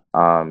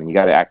 And you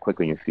got to act quick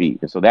on your feet.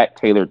 And so that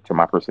tailored to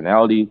my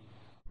personality.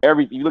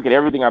 You look at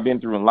everything I've been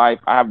through in life,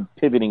 I'm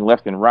pivoting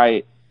left and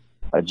right,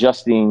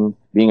 adjusting,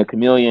 being a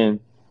chameleon.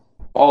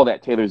 All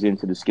that tailors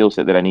into the skill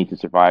set that I need to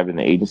survive in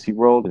the agency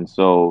world. And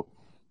so,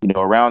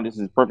 this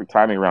is perfect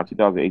timing around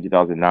 2008,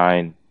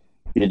 2009,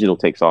 digital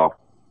takes off.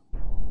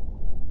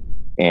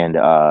 And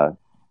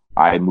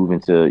I move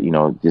into,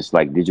 just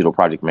like digital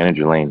project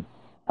manager lane.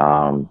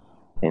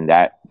 And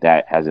that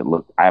I haven't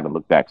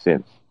looked back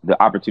since.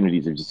 The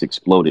opportunities have just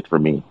exploded for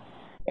me.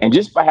 And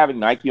just by having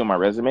Nike on my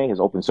resume has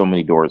opened so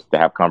many doors to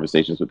have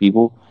conversations with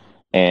people.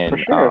 And, for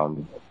sure.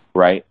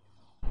 Right.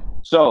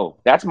 So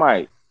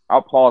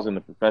I'll pause in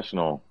the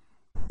professional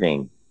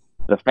thing,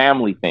 the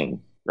family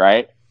thing,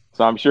 right?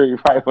 So I'm sure you're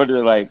probably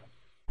wondering, like,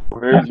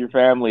 where's your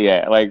family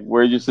at? Like,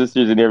 where's your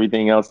sisters and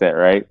everything else at,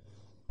 right?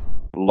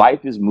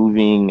 Life is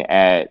moving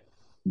at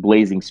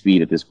blazing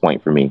speed at this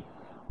point for me.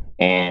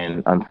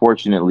 And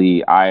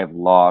unfortunately, I have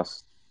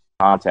lost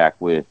not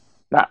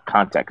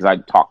contact, because I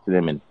talk to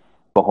them and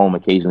go home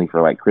occasionally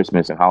for like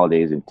Christmas and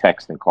holidays and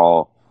text and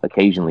call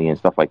occasionally and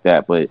stuff like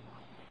that. But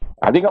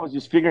I think I was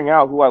just figuring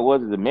out who I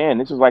was as a man.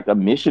 This was like a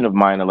mission of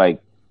mine to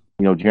like,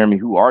 Jeremy,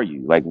 who are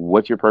you? Like,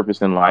 what's your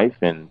purpose in life?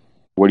 And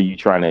what are you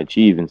trying to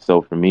achieve? And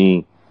so for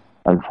me,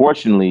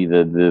 unfortunately,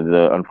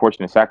 the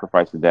unfortunate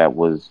sacrifice of that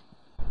was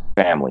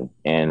family.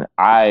 And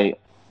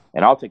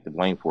I'll take the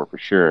blame for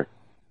sure.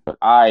 But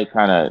I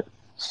kind of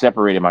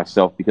separated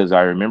myself because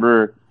I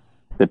remember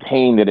the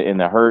pain that and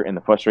the hurt and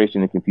the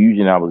frustration and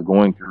confusion I was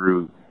going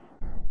through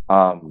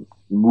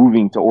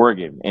moving to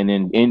Oregon, and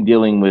then in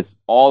dealing with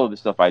all of the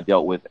stuff I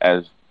dealt with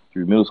as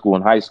through middle school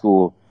and high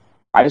school.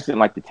 I just didn't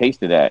like the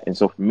taste of that, and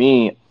so for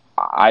me,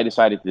 I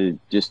decided to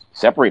just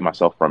separate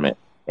myself from it.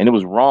 And it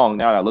was wrong.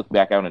 Now that I look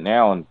back on it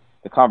now, and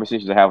the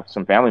conversations I have with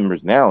some family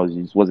members now, is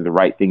just wasn't the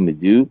right thing to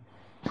do.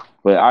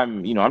 But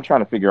I'm trying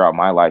to figure out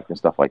my life and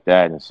stuff like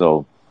that, and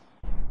so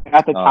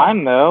At the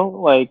time, though,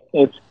 like,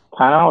 it's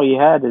kind of all you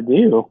had to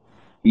do.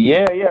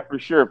 yeah, for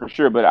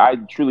sure. But I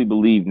truly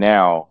believe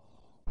now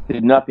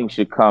that nothing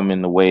should come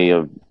in the way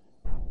of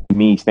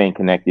me staying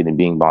connected and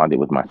being bonded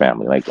with my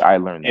family. Like, I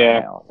learned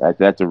that now.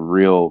 That's a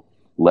real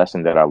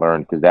lesson that I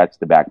learned, because that's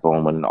the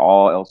backbone when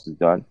all else is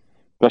done.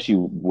 Especially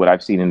what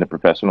I've seen in the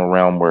professional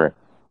realm, where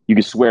you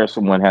can swear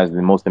someone has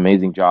the most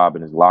amazing job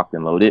and is locked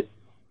and loaded,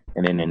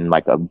 and then in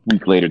like a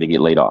week later they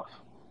get laid off.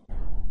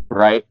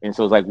 Right? And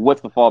so it's like,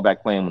 what's the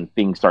fallback plan when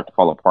things start to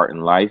fall apart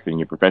in life and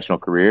your professional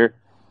career?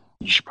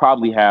 You should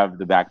probably have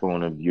the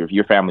backbone of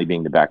your family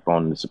being the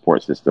backbone and the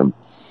support system.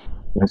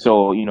 And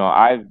so,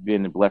 I've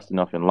been blessed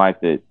enough in life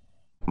that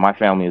my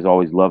family has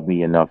always loved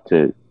me enough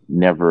to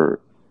never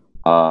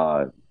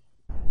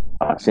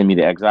send me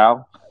to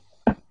exile.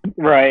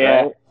 Right,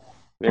 yeah.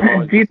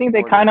 Right? Do you think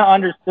they kind of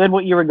understood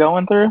what you were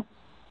going through?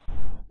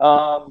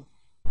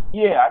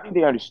 Yeah, I think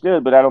they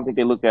understood, but I don't think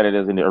they looked at it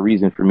as a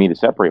reason for me to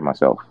separate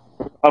myself.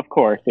 Of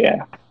course,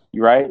 yeah.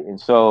 You're right.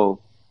 And so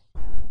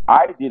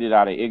I did it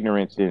out of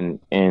ignorance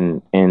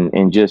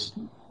and just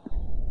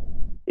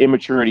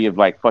immaturity of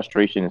like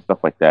frustration and stuff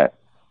like that.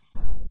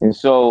 And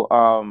so,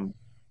 I'm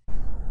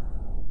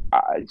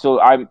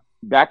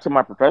back to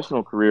my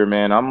professional career,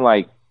 man. I'm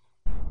like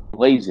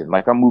blazing,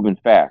 like I'm moving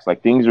fast.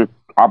 Like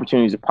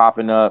opportunities are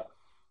popping up.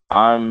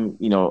 I'm,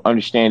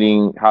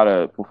 understanding how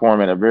to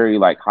perform at a very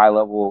like high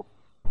level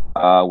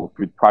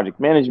with project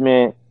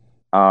management,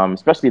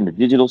 especially in the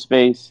digital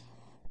space.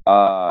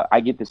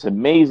 I get this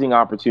amazing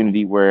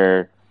opportunity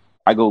where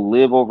I go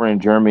live over in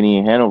Germany,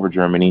 in Hanover,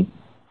 Germany,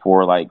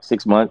 for like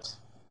 6 months.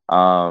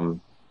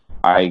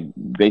 I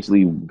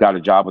basically got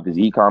a job with this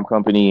e-com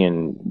company,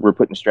 and we're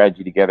putting a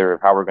strategy together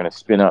of how we're going to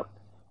spin up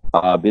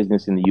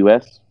business in the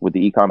U.S. with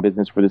the e-com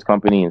business for this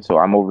company. And so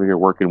I'm over here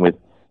working with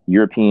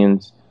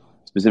Europeans,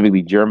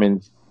 specifically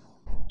Germans,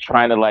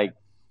 trying to like,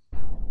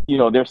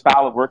 their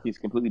style of work is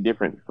completely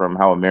different from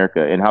how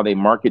America, and how they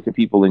market to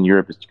people in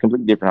Europe is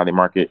completely different how they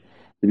market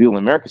to people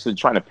in America. So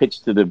trying to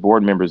pitch to the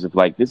board members of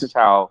like, this is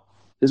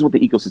what the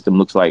ecosystem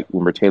looks like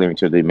when we're tailoring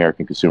to the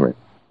American consumer,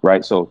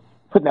 right? So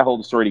putting that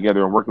whole story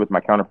together and working with my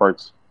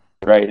counterparts,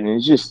 right? And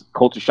it's just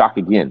culture shock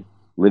again,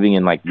 living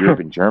in like Europe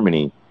and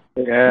Germany.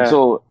 Yeah. And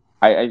so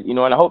and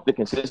I hope the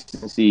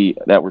consistency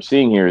that we're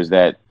seeing here is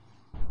that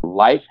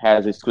life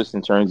has its twists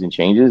and turns and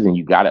changes, and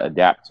you got to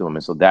adapt to them.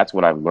 And so that's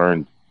what I've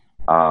learned,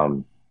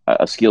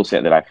 a skill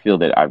set that I feel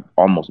that I've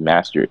almost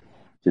mastered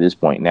to this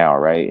point now,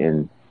 right?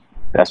 And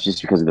that's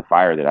just because of the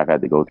fire that I've had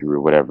to go through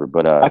or whatever.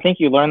 But I think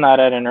you learned that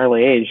at an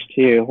early age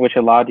too, which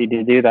allowed you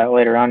to do that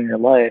later on in your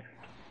life.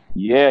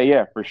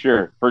 Yeah, for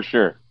sure.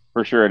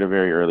 At a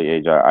very early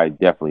age, I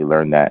definitely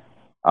learned that.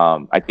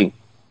 I think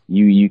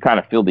you kind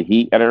of feel the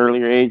heat at an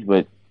earlier age,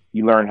 but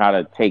you learn how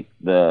to take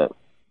the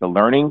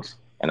learnings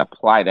and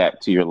apply that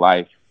to your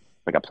life,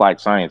 like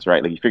applied science,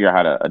 right? Like you figure out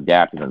how to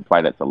adapt and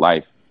apply that to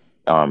life.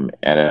 And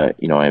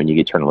you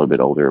get turned a little bit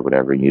older or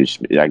whatever, and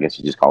I guess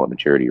you just call it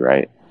maturity,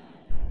 right?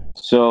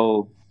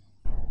 So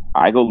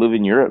I go live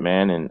in Europe,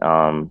 man, and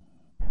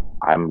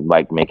I'm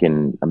like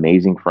making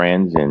amazing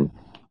friends and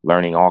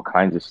learning all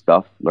kinds of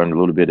stuff. Learned a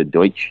little bit of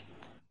Deutsch.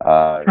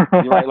 I'm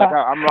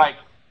like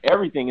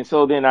everything. And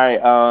so then I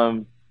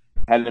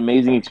had an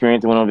amazing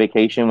experience. I went on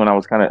vacation when I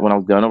was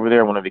done over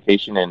there. I went on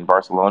vacation in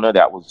Barcelona.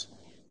 That was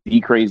the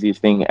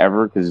craziest thing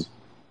ever, because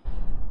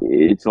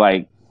it's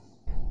like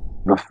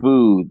the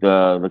food,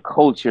 the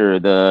culture,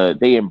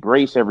 they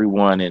embrace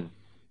everyone, and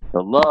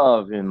the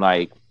love, and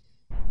like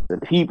the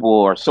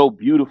people are so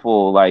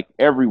beautiful. Like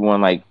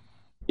everyone, like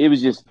it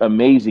was just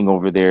amazing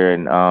over there.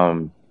 And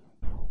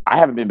I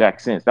haven't been back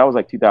since. That was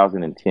like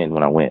 2010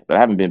 when I went, but I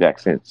haven't been back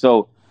since.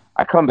 So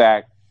I come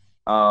back.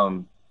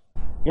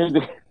 Here's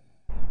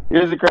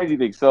the crazy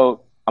thing.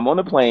 So I'm on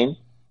the plane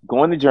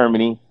going to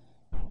Germany,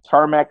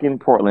 tarmac in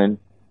Portland.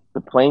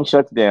 The plane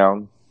shuts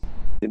down.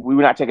 We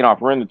were not taking off.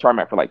 We're in the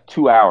tarmac for like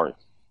 2 hours.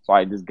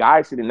 So this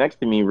guy sitting next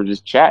to me, we're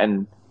just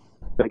chatting.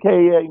 Like,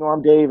 hey, yeah,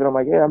 I'm Dave. And I'm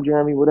like, yeah, I'm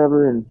Jeremy,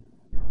 whatever. And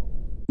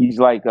he's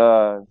like,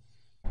 so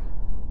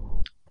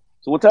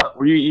what's up?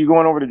 Were you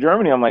going over to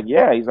Germany? I'm like,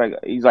 yeah. He's like,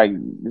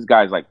 this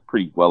guy's like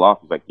pretty well off.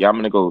 He's like, yeah, I'm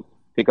going to go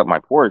pick up my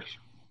Porsche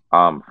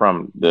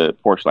from the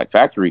Porsche like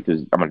factory,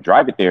 because I'm going to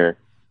drive it there,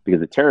 because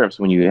the tariffs,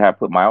 when you have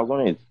put miles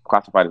on it, it's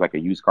classified as like a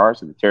used car.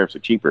 So the tariffs are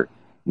cheaper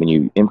when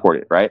you import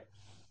it, right?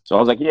 So I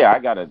was like, yeah,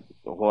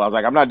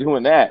 I'm not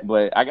doing that,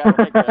 but I got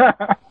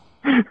to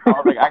I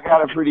was like, I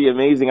got a pretty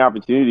amazing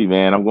opportunity,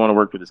 man. I'm going to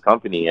work for this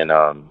company, and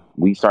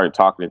we started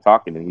talking and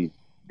talking, and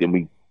then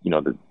we,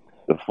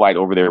 the flight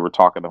over there, we're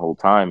talking the whole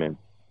time, and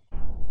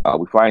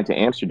we fly into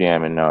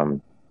Amsterdam,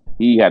 and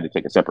he had to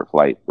take a separate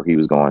flight where he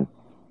was going,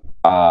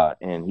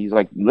 and he's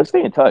like, let's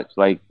stay in touch.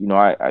 Like,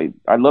 I'd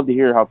love to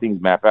hear how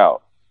things map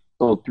out.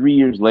 So 3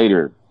 years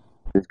later,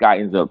 this guy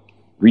ends up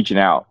reaching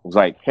out. It was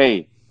like,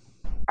 hey,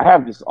 I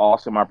have this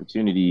awesome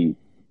opportunity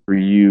for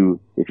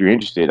you if you're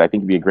interested. I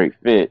think it'd be a great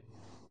fit.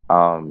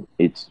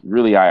 It's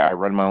really I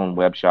run my own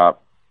web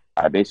shop.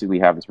 I basically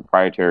have this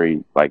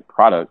proprietary like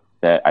product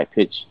that I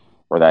pitch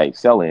or that I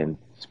sell in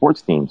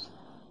sports teams,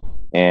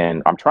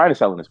 and I'm trying to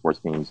sell into sports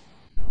teams,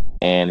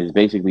 and it's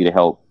basically to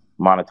help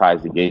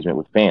monetize engagement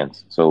with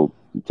fans. So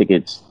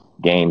tickets,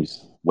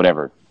 games,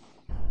 whatever.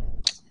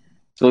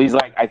 So he's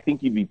like, I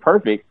think you'd be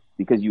perfect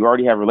because you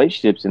already have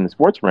relationships in the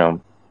sports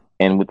realm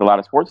and with a lot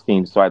of sports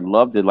teams. So I'd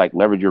love to like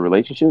leverage your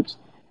relationships,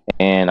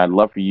 and I'd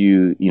love for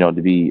you, to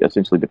be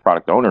essentially the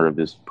product owner of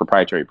this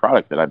proprietary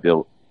product that I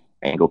built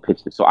and go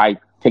pitch it. So I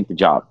take the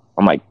job.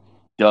 I'm like,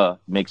 duh,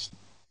 makes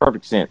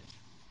perfect sense.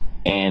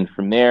 And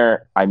from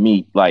there, I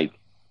meet like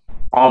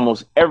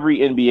almost every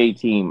NBA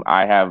team.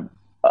 I have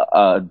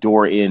a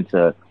door in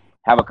to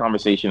have a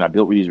conversation. I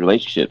built with these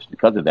relationships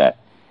because of that.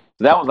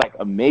 So that was like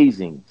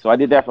amazing. So I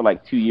did that for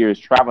like 2 years,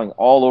 traveling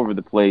all over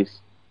the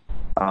place.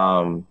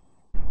 Um,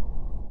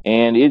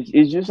 and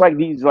it's just like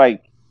these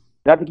like,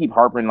 not to keep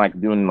harping like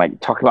doing like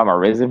talking about my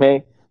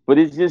resume, but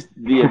it's just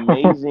the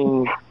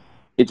amazing.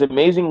 It's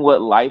amazing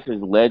what life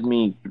has led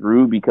me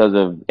through because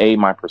of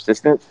my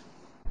persistence,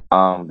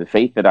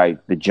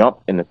 the jump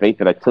and the faith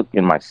that I took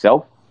in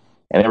myself.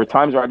 And there were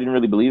times where I didn't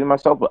really believe in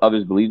myself, but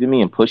others believed in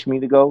me and pushed me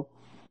to go.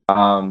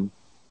 And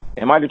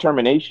my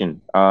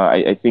determination,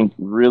 I think,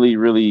 really,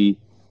 really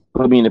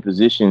put me in a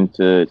position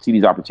to see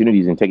these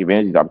opportunities and take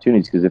advantage of these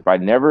opportunities. Because if I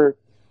never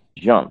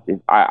jumped, if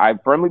I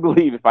firmly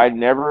believe if I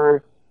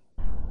never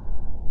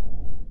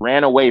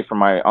ran away from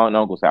my aunt and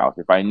uncle's house,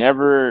 if I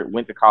never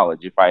went to college,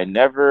 if I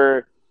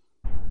never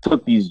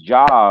took these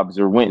jobs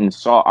or went and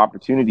saw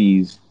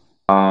opportunities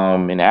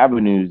and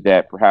avenues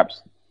that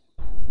perhaps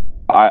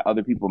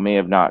other people may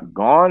have not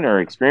gone or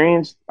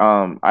experienced,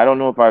 I don't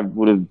know if I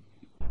would have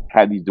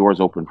had these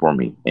doors open for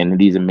me and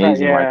these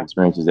amazing life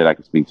experiences that I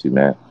could speak to,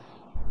 man.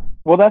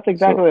 Well, that's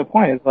exactly the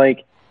point. It's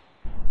like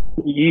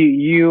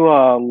you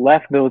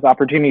left those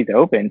opportunities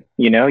open.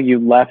 You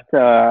left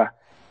that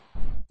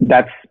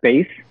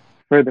space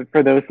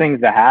for those things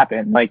to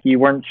happen. Like you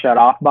weren't shut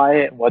off by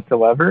it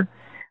whatsoever.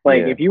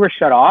 Like if you were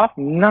shut off,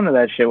 none of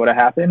that shit would have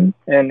happened,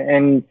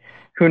 and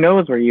who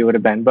knows where you would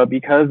have been. But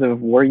because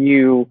of where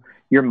your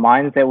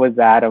mindset was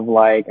at of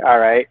like, all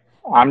right,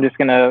 I'm just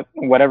gonna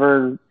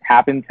whatever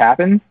happens.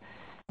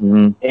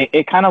 Mm-hmm.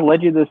 It kind of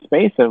led you to the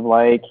space of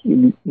like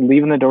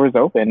leaving the doors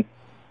open.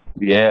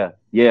 Yeah,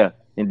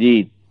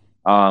 indeed.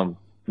 Not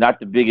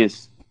the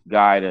biggest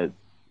guy to.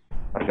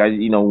 Like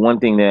one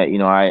thing that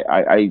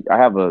I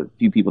have a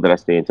few people that I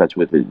stay in touch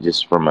with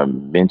just from a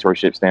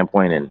mentorship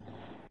standpoint,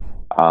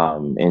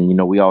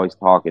 and we always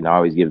talk, and I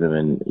always give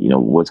them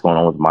what's going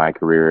on with my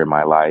career and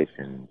my life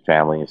and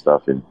family and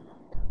stuff, and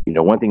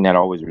one thing that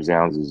always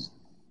is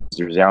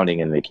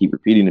resounding, and they keep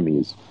repeating to me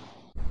is,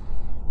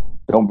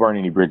 don't burn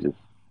any bridges,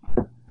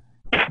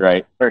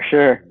 right? For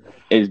sure.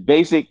 As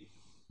basic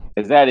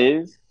as that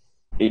is,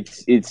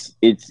 it's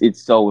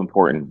so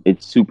important.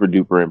 It's super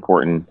duper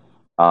important.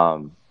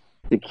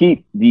 To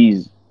keep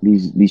these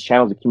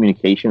channels of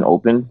communication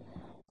open,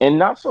 and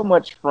not so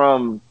much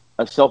from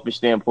a selfish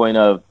standpoint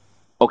of,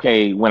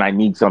 okay, when I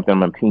need something, I'm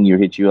gonna ping you or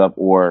hit you up,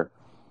 or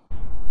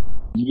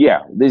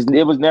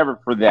it was never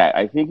for that.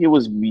 I think it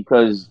was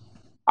because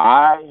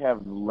I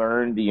have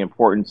learned the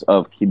importance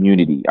of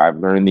community. I've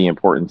learned the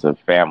importance of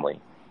family.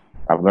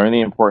 I've learned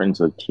the importance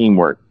of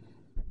teamwork,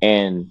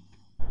 and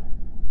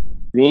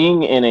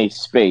being in a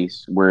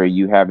space where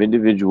you have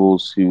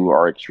individuals who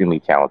are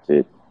extremely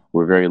talented, who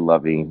are very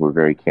loving, who are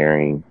very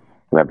caring,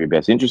 who have your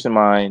best interest in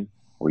mind,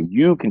 where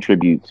you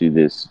contribute to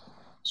this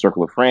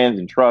circle of friends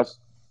and trust,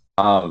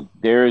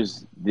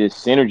 there's this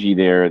synergy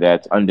there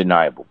that's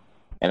undeniable.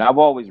 And I've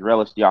always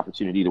relished the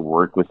opportunity to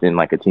work within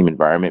like a team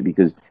environment,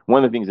 because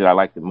one of the things that I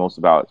like the most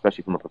about,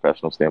 especially from a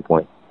professional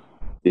standpoint,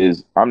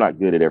 is I'm not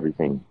good at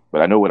everything,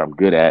 but I know what I'm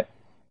good at.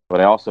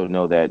 But I also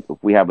know that if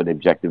we have an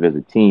objective as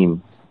a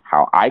team,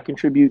 how I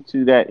contribute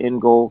to that end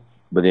goal,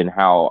 but then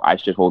how I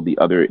should hold the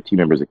other team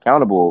members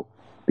accountable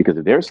because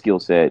of their skill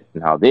set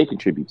and how they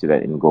contribute to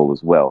that end goal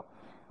as well.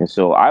 And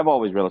so I've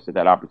always relished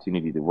that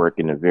opportunity to work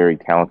in a very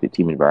talented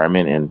team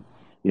environment. And,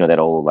 that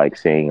old like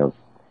saying of,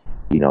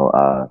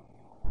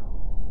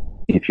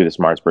 if you're the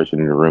smartest person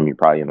in the room, you're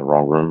probably in the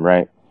wrong room,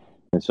 right?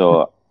 And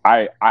so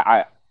I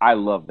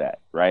love that,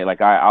 right?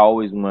 Like I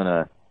always want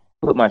to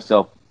put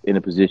myself in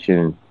a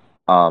position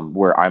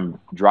where I'm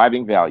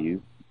driving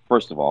value,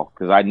 first of all,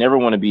 because I never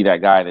want to be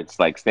that guy that's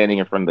like standing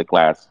in front of the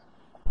class,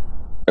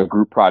 a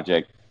group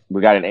project,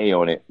 we got an A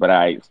on it, but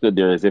I stood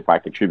there as if I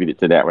contributed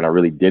to that when I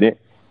really didn't.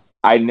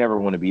 I never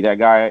want to be that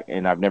guy,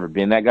 and I've never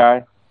been that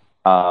guy.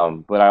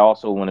 But I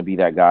also want to be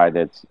that guy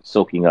that's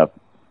soaking up,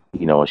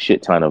 a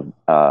shit ton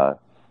of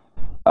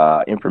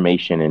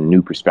information and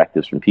new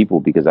perspectives from people,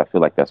 because I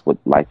feel like that's what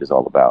life is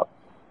all about.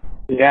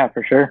 Yeah,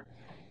 for sure.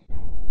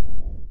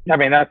 I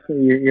mean,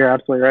 you're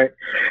absolutely right.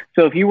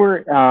 So if you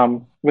were,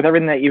 with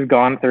everything that you've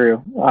gone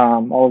through,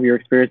 all of your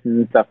experiences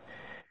and stuff,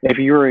 if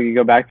you were to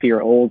go back to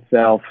your old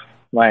self,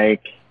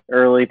 like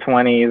early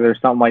 20s or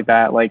something like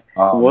that, like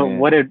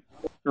what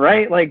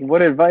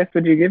advice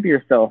would you give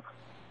yourself?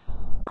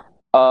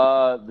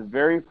 The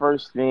very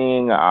first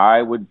thing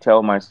I would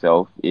tell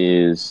myself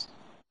is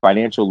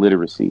financial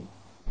literacy.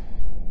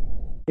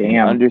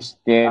 Damn.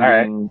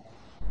 Understanding,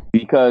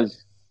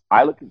 because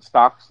I look at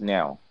stocks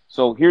now.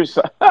 So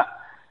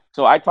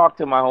so I talked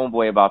to my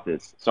homeboy about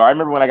this. So I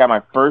remember when I got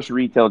my first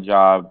retail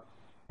job.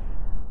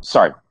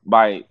 Sorry,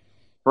 my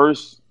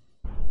first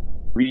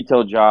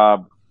retail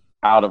job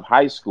out of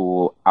high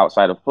school,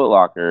 outside of Foot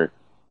Locker,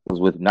 was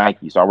with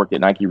Nike. So I worked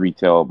at Nike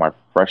retail my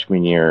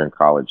freshman year in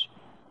college,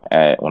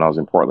 when I was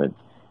in Portland.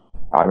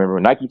 I remember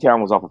when Nike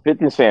Town was off of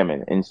 5th and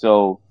Salmon, and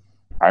so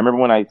I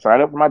remember when I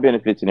signed up for my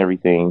benefits and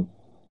everything,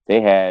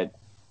 they had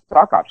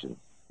stock options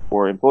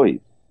for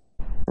employees.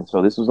 And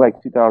so this was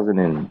like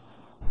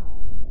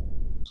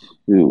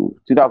 2002,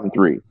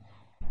 2003.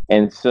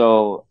 And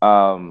so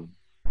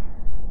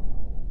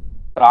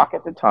stock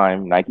at the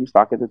time, Nike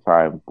stock at the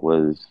time,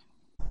 was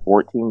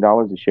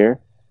 $14 a share.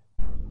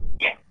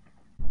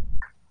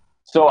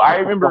 So I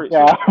remember,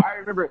 I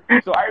remember I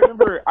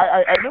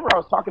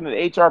was talking to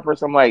the HR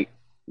person. I'm like,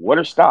 what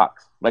are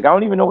stocks? Like, I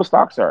don't even know what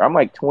stocks are. I'm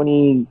like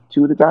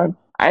 22 at the time.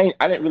 I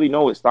didn't really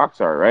know what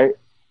stocks are, right?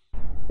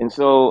 And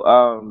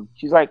so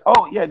she's like,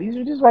 oh yeah, these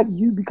are just like,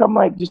 you become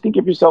like, just think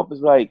of yourself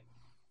as like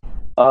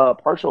a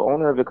partial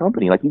owner of the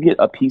company. Like, you get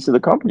a piece of the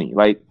company,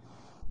 like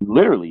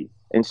literally.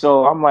 And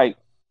so I'm like,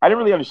 I didn't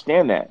really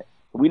understand that.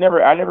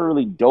 I never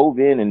really dove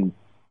in and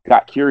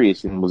got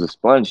curious and was a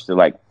sponge to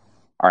like,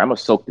 all right, I'm gonna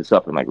soak this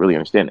up and like really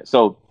understand it.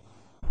 So,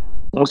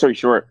 long story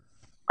short,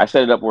 I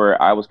set it up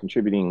where I was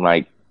contributing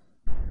like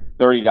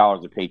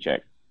 $30 a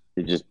paycheck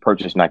to just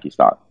purchase Nike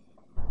stock.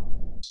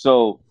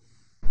 So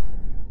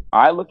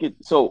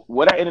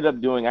what I ended up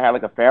doing, I had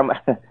like a family.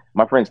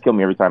 My friends kill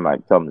me every time I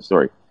tell them the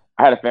story.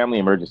 I had a family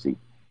emergency,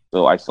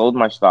 so I sold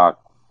my stock.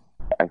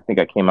 I think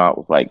I came out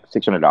with like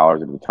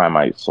 $600 at the time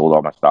I sold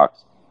all my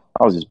stocks.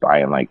 I was just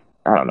buying like,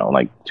 I don't know,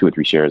 like 2 or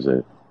 3 shares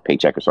a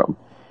paycheck or something.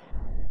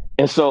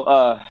 And so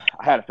I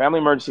had a family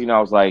emergency, and I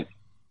was like,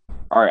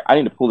 all right, I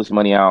need to pull this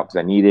money out because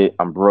I need it.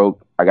 I'm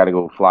broke. I got to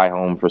go fly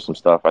home for some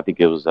stuff. I think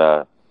it was,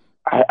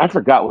 I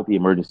forgot what the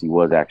emergency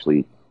was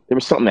actually. There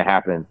was something that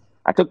happened.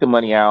 I took the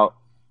money out,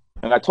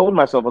 and I told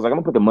myself, I was like, I'm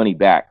going to put the money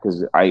back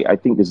because I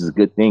think this is a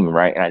good thing,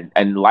 right?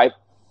 And life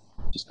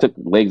just took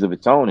legs of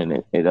its own,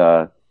 and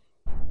I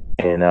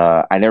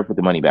never put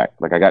the money back.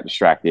 Like, I got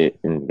distracted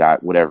and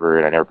got whatever,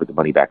 and I never put the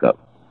money back up.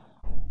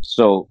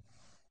 So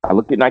I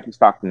looked at Nike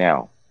stock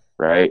now,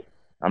 right?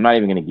 I'm not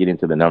even going to get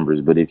into the numbers,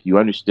 but if you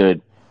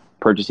understood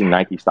purchasing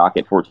Nike stock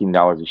at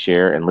 $14 a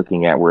share and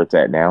looking at where it's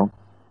at now,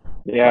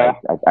 yeah,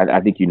 like, I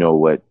think you know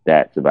what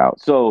that's about.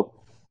 So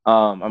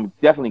I'm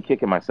definitely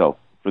kicking myself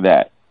for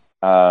that.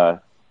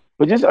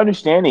 But just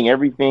understanding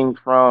everything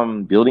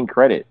from building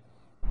credit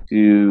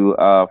to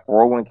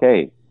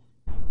 401k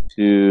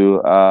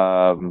to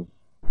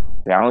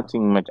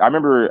balancing. I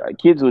remember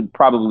kids would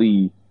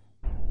probably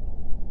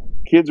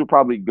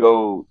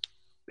go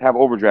have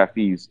overdraft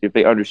fees if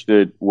they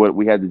understood what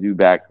we had to do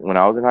back when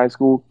I was in high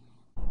school.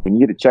 When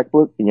you get a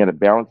checkbook and you had a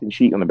balancing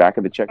sheet on the back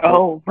of the checkbook.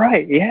 Oh,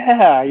 right.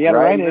 Yeah. Yeah.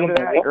 Right. Remember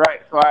that?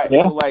 Right.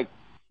 So like,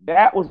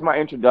 that was my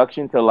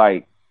introduction to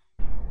like,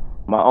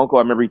 my uncle.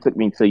 I remember he took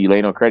me to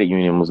Ulano Credit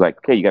Union and was like,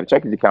 okay, you got a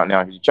checking account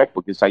now. Here's your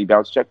checkbook. This is how you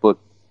balance your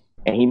checkbook.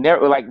 And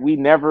we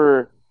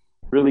never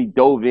really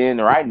dove in,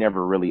 or I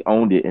never really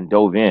owned it and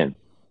dove in.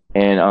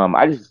 And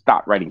I just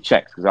stopped writing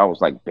checks because I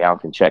was like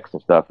balancing checks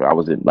and stuff. I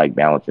wasn't like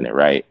balancing it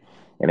right.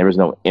 And there was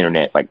no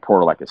internet like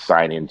portal I could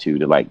sign into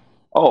to like,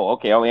 oh,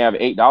 okay, I only have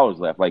 $8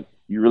 left. Like,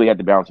 you really had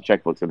to balance the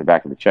checkbooks in the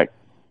back of the check.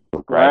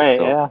 Right.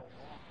 So, yeah.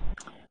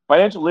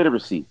 Financial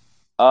literacy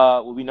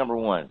will be number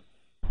one.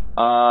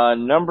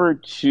 Number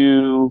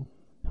two,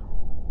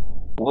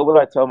 what would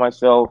I tell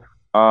myself?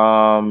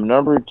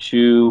 Number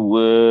two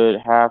would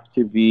have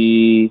to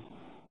be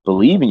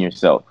believe in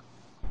yourself.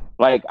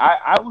 Like,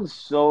 I was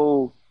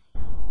so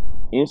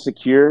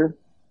insecure.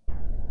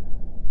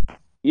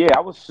 Yeah,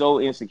 I was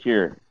so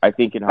insecure, I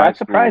think, in high school. That's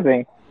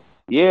surprising.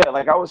 Yeah,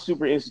 like, I was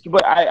super insecure,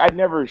 but I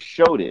never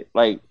showed it.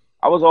 Like,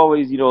 I was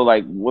always,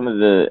 like one of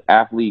the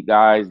athlete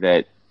guys,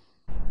 that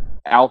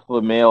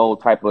alpha male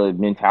type of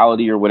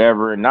mentality or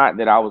whatever. And not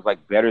that I was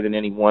like better than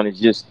anyone. It's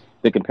just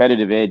the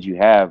competitive edge you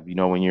have,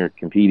 when you're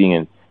competing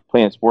and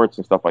playing sports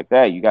and stuff like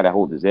that. You got to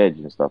hold this edge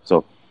and stuff.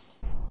 So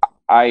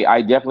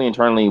I definitely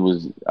internally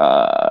was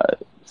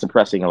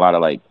suppressing a lot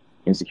of like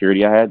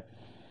insecurity I had.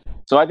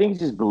 So I think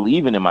it's just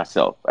believing in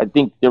myself. I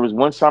think there was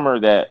one summer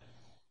that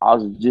I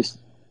was just,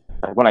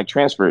 when I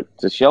transferred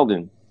to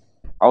Sheldon,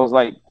 I was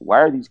like, why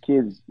are these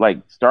kids like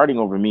starting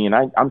over me? And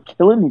I'm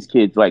killing these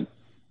kids. Like,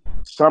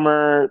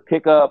 summer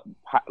pickup,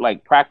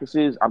 like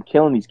practices, I'm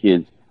killing these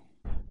kids.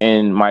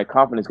 And my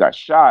confidence got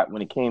shot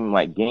when it came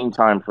like game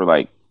time for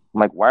like, I'm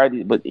like, why are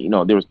these? But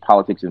there was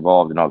politics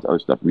involved and all this other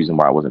stuff. Reason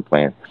why I wasn't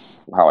playing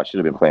how I should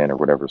have been playing or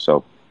whatever.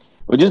 So,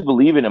 but just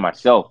believing in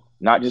myself,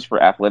 not just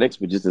for athletics,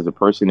 but just as a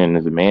person and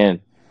as a man,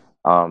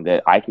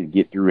 that I could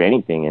get through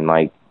anything. And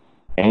like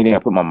anything I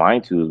put my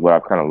mind to is what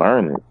I've kind of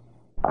learned.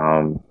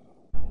 Um,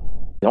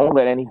 don't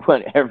let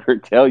anyone ever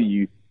tell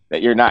you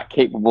that you're not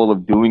capable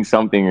of doing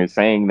something or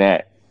saying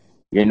that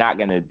you're not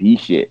gonna be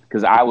shit.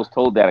 Because I was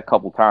told that a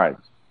couple times.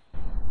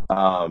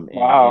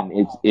 Wow.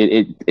 And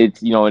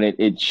it's and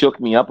it shook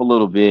me up a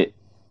little bit.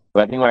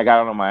 But I think when I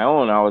got out on my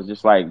own, I was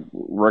just like,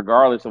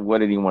 regardless of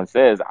what anyone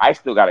says, I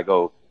still got to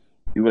go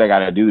do what I got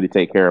to do to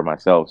take care of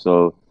myself.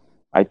 So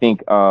I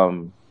think,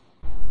 and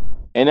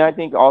I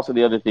think also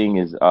the other thing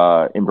is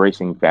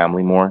embracing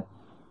family more.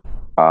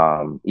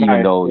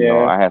 Even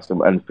though I had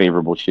some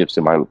unfavorable shifts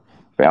in my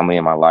family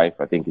and my life,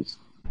 I think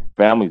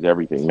family's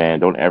everything, man.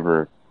 Don't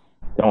ever.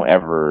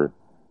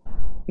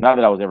 Not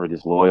that I was ever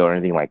disloyal or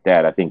anything like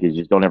that. I think it's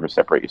just don't ever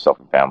separate yourself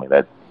from family.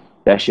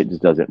 That shit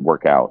just doesn't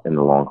work out in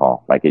the long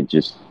haul. Like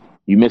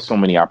you miss so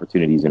many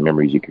opportunities and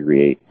memories you could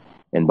create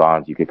and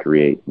bonds you could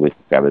create with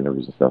family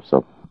members and stuff.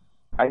 So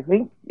I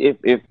think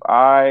if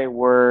I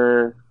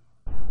were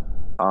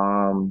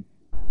to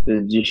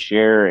just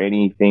share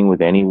anything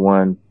with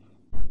anyone,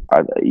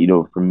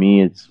 for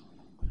me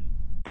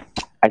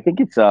I think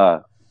it's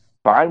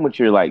find what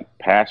you're like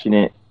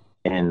passionate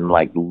and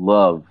like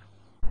love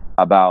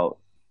about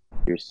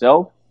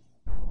yourself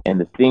and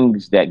the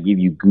things that give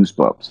you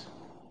goosebumps.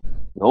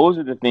 Those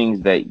are the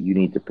things that you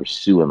need to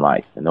pursue in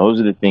life, and those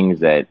are the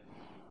things that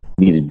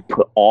you need to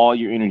put all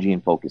your energy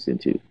and focus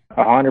into.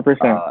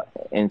 100%.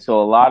 And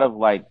so a lot of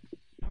like,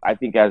 I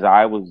think as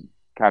I was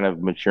kind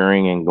of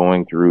maturing and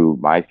going through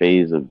my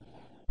phase of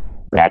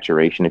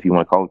maturation, if you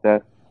want to call it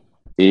that,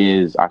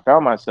 is I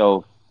found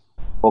myself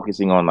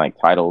focusing on like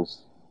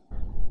titles,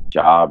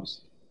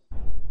 jobs,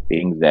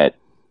 things that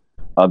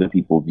other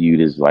people viewed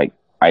as like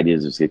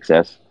ideas of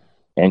success.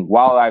 And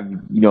while I've,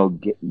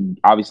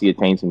 obviously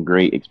attained some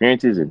great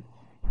experiences and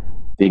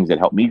things that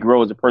help me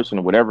grow as a person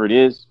or whatever it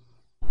is,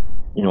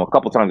 a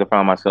couple times I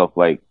found myself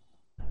like,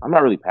 I'm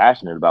not really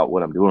passionate about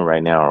what I'm doing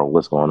right now or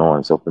what's going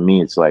on. So for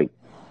me, it's like,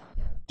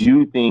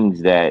 do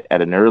things that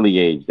at an early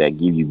age that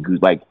give you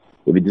like,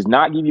 if it does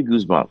not give you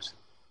goosebumps,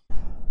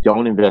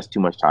 don't invest too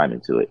much time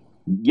into it.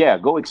 Yeah,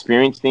 go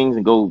experience things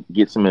and go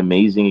get some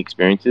amazing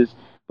experiences.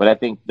 But I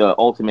think the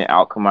ultimate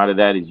outcome out of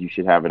that is you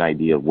should have an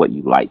idea of what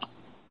you like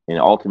and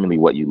ultimately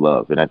what you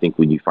love. And I think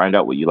when you find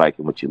out what you like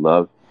and what you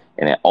love,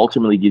 and it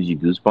ultimately gives you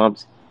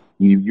goosebumps,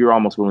 you're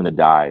almost willing to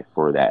die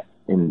for that.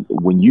 And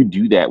when you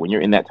do that, when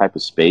you're in that type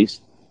of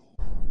space,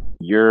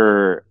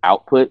 your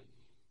output,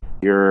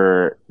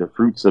 the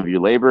fruits of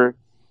your labor,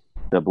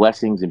 the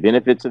blessings and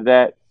benefits of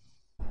that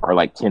are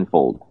like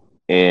tenfold.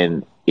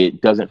 And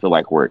it doesn't feel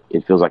like work.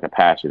 It feels like a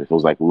passion. It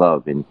feels like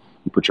love. And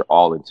you put your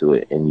all into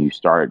it and you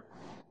start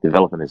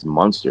developing this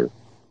monster.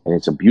 And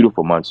it's a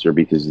beautiful monster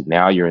because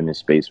now you're in this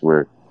space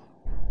where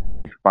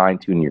you fine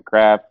tune your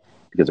craft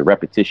because of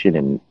repetition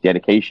and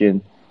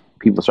dedication.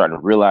 People are starting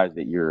to realize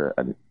that you're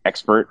an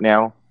expert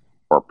now,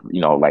 or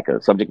like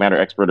a subject matter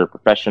expert or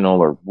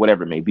professional or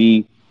whatever it may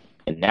be.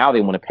 And now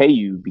they want to pay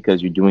you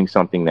because you're doing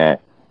something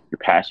that you're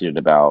passionate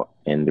about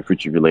and the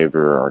fruits of your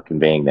labor are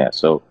conveying that.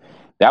 So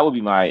that would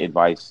be my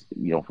advice,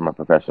 from a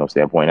professional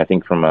standpoint. I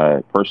think from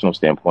a personal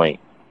standpoint,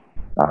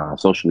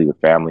 socially with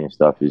family and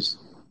stuff is,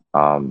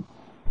 don't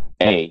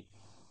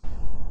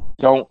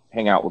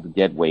hang out with the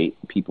dead weight,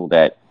 people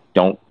that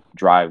don't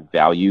drive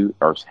value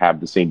or have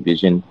the same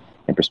vision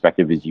and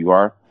perspective as you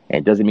are. And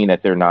it doesn't mean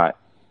that they're not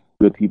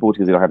good people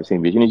because they don't have the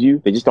same vision as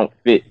you. They just don't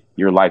fit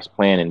your life's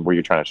plan and where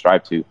you're trying to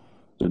strive to.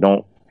 So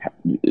don't,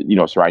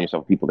 surround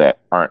yourself with people that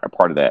aren't a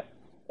part of that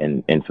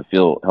and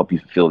help you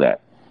fulfill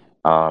that.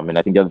 And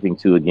I think the other thing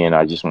too, again,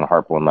 I just want to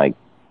harp on like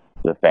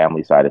the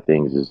family side of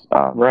things is,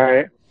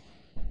 right.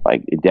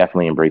 Like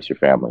definitely embrace your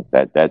family.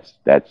 That's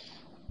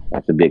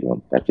a big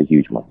one. That's a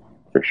huge one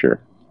for sure.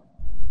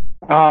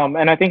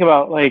 And I think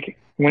about like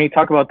when you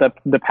talk about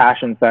the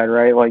passion side,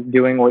 right? Like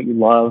doing what you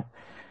love,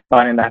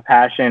 finding that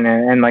passion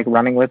and like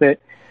running with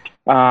it.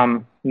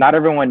 Not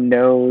everyone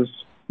knows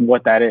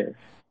what that is,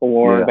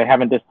 or they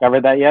haven't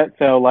discovered that yet.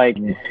 So like,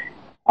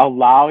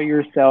 allow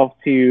yourself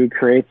to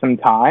create some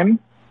time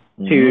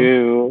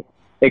to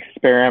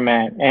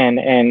experiment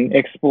and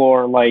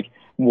explore like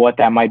what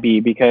that might be,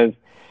 because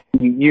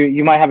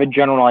you might have a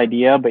general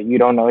idea, but you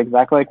don't know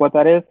exactly like what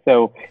that is.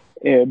 So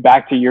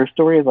back to your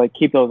story is like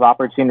keep those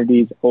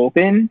opportunities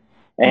open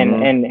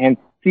and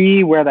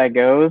see where that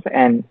goes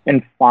and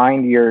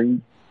find your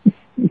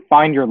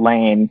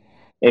lane,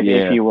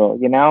 if you will,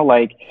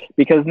 like,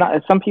 because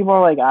some people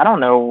are like, I don't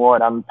know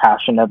what I'm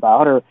passionate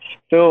about, or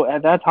so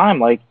at that time,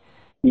 like,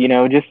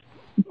 just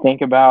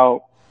think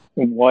about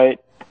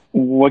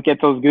what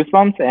gets those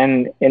goosebumps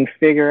and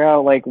figure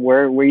out like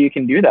where you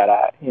can do that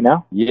at,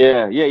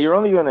 Yeah. You're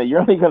only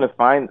gonna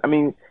find. I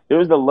mean,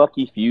 there's the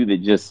lucky few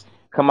that just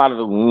come out of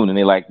the womb and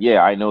they're like,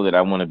 yeah, I know that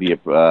I want to be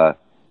a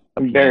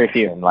Very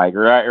few. and like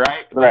right.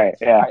 Right.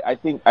 Yeah. I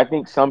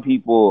think some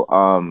people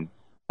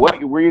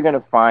where you're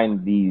gonna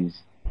find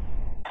these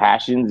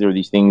passions or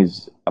these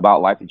things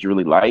about life that you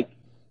really like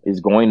is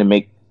going to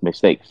make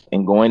mistakes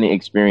and going to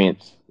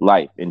experience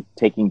life and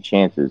taking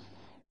chances.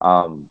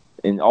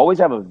 And always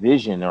have a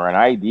vision or an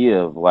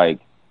idea of like,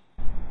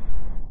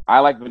 I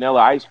like vanilla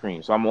ice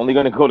cream, so I'm only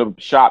going to go to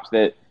shops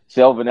that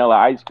sell vanilla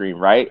ice cream,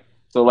 right?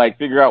 So like,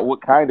 figure out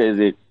what kind of is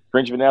it,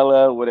 French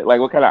vanilla,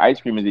 what kind of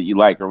ice cream is it you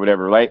like or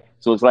whatever, right?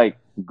 So it's like,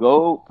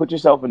 go put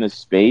yourself in a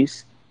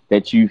space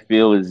that you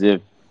feel as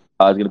if is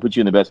going to put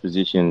you in the best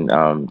position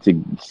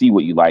to see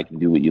what you like and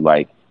do what you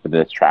like, whether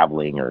that's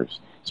traveling or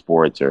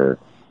sports or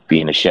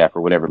being a chef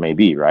or whatever it may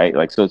be, right?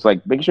 Like, so it's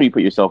like making sure you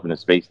put yourself in a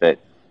space that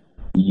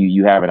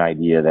you have an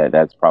idea that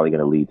that's probably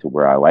going to lead to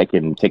where I like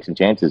it, and take some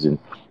chances and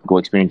go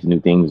experience new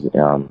things,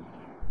 and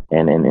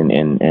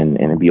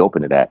be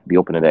open to that. Be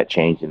open to that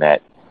change and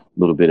that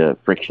little bit of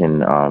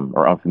friction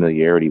or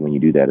unfamiliarity when you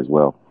do that as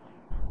well.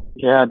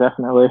 Yeah,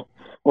 definitely.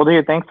 Well,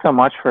 dude, thanks so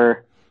much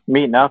for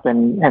meeting up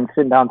and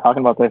sitting down and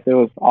talking about this. It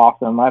was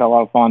awesome. I had a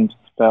lot of fun.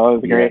 So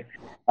it was great.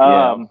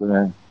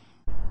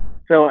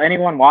 So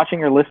anyone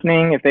watching or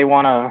listening, if they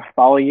want to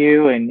follow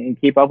you and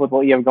keep up with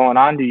what you have going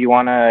on, do you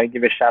want to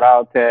give a shout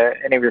out to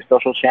any of your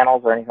social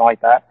channels or anything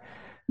like that?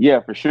 Yeah,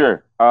 for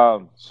sure.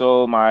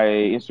 So my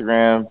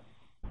Instagram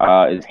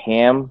is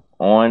Ham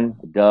on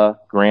the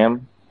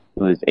Gram.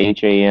 So it's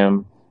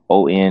HAMONDAGRAM.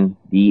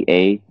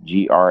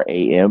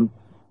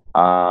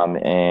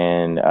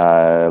 And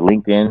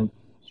LinkedIn,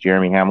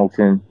 Jeremy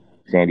Hamilton,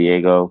 San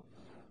Diego.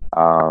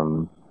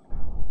 Those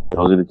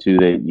are the two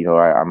that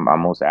I'm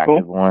most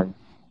active on.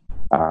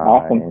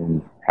 Awesome.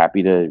 And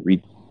happy to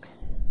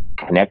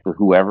connect with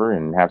whoever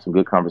and have some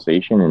good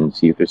conversation and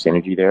see if there's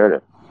synergy there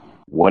to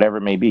whatever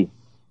it may be.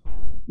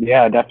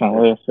 Yeah,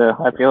 definitely. So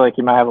I feel like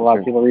you might have a lot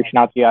of people reaching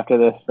out to you after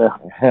this. So.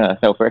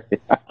 No worries.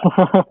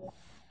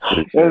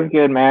 It was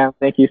good, man.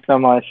 Thank you so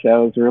much. I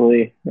was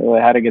really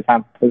had a good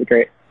time. It was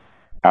great.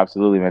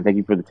 Absolutely, man. Thank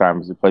you for the time. It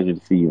was a pleasure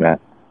to see you,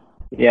 Matt.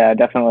 Yeah,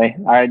 definitely.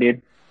 All right,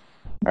 dude.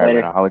 All right,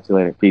 man. I'll holler at you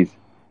later. Peace.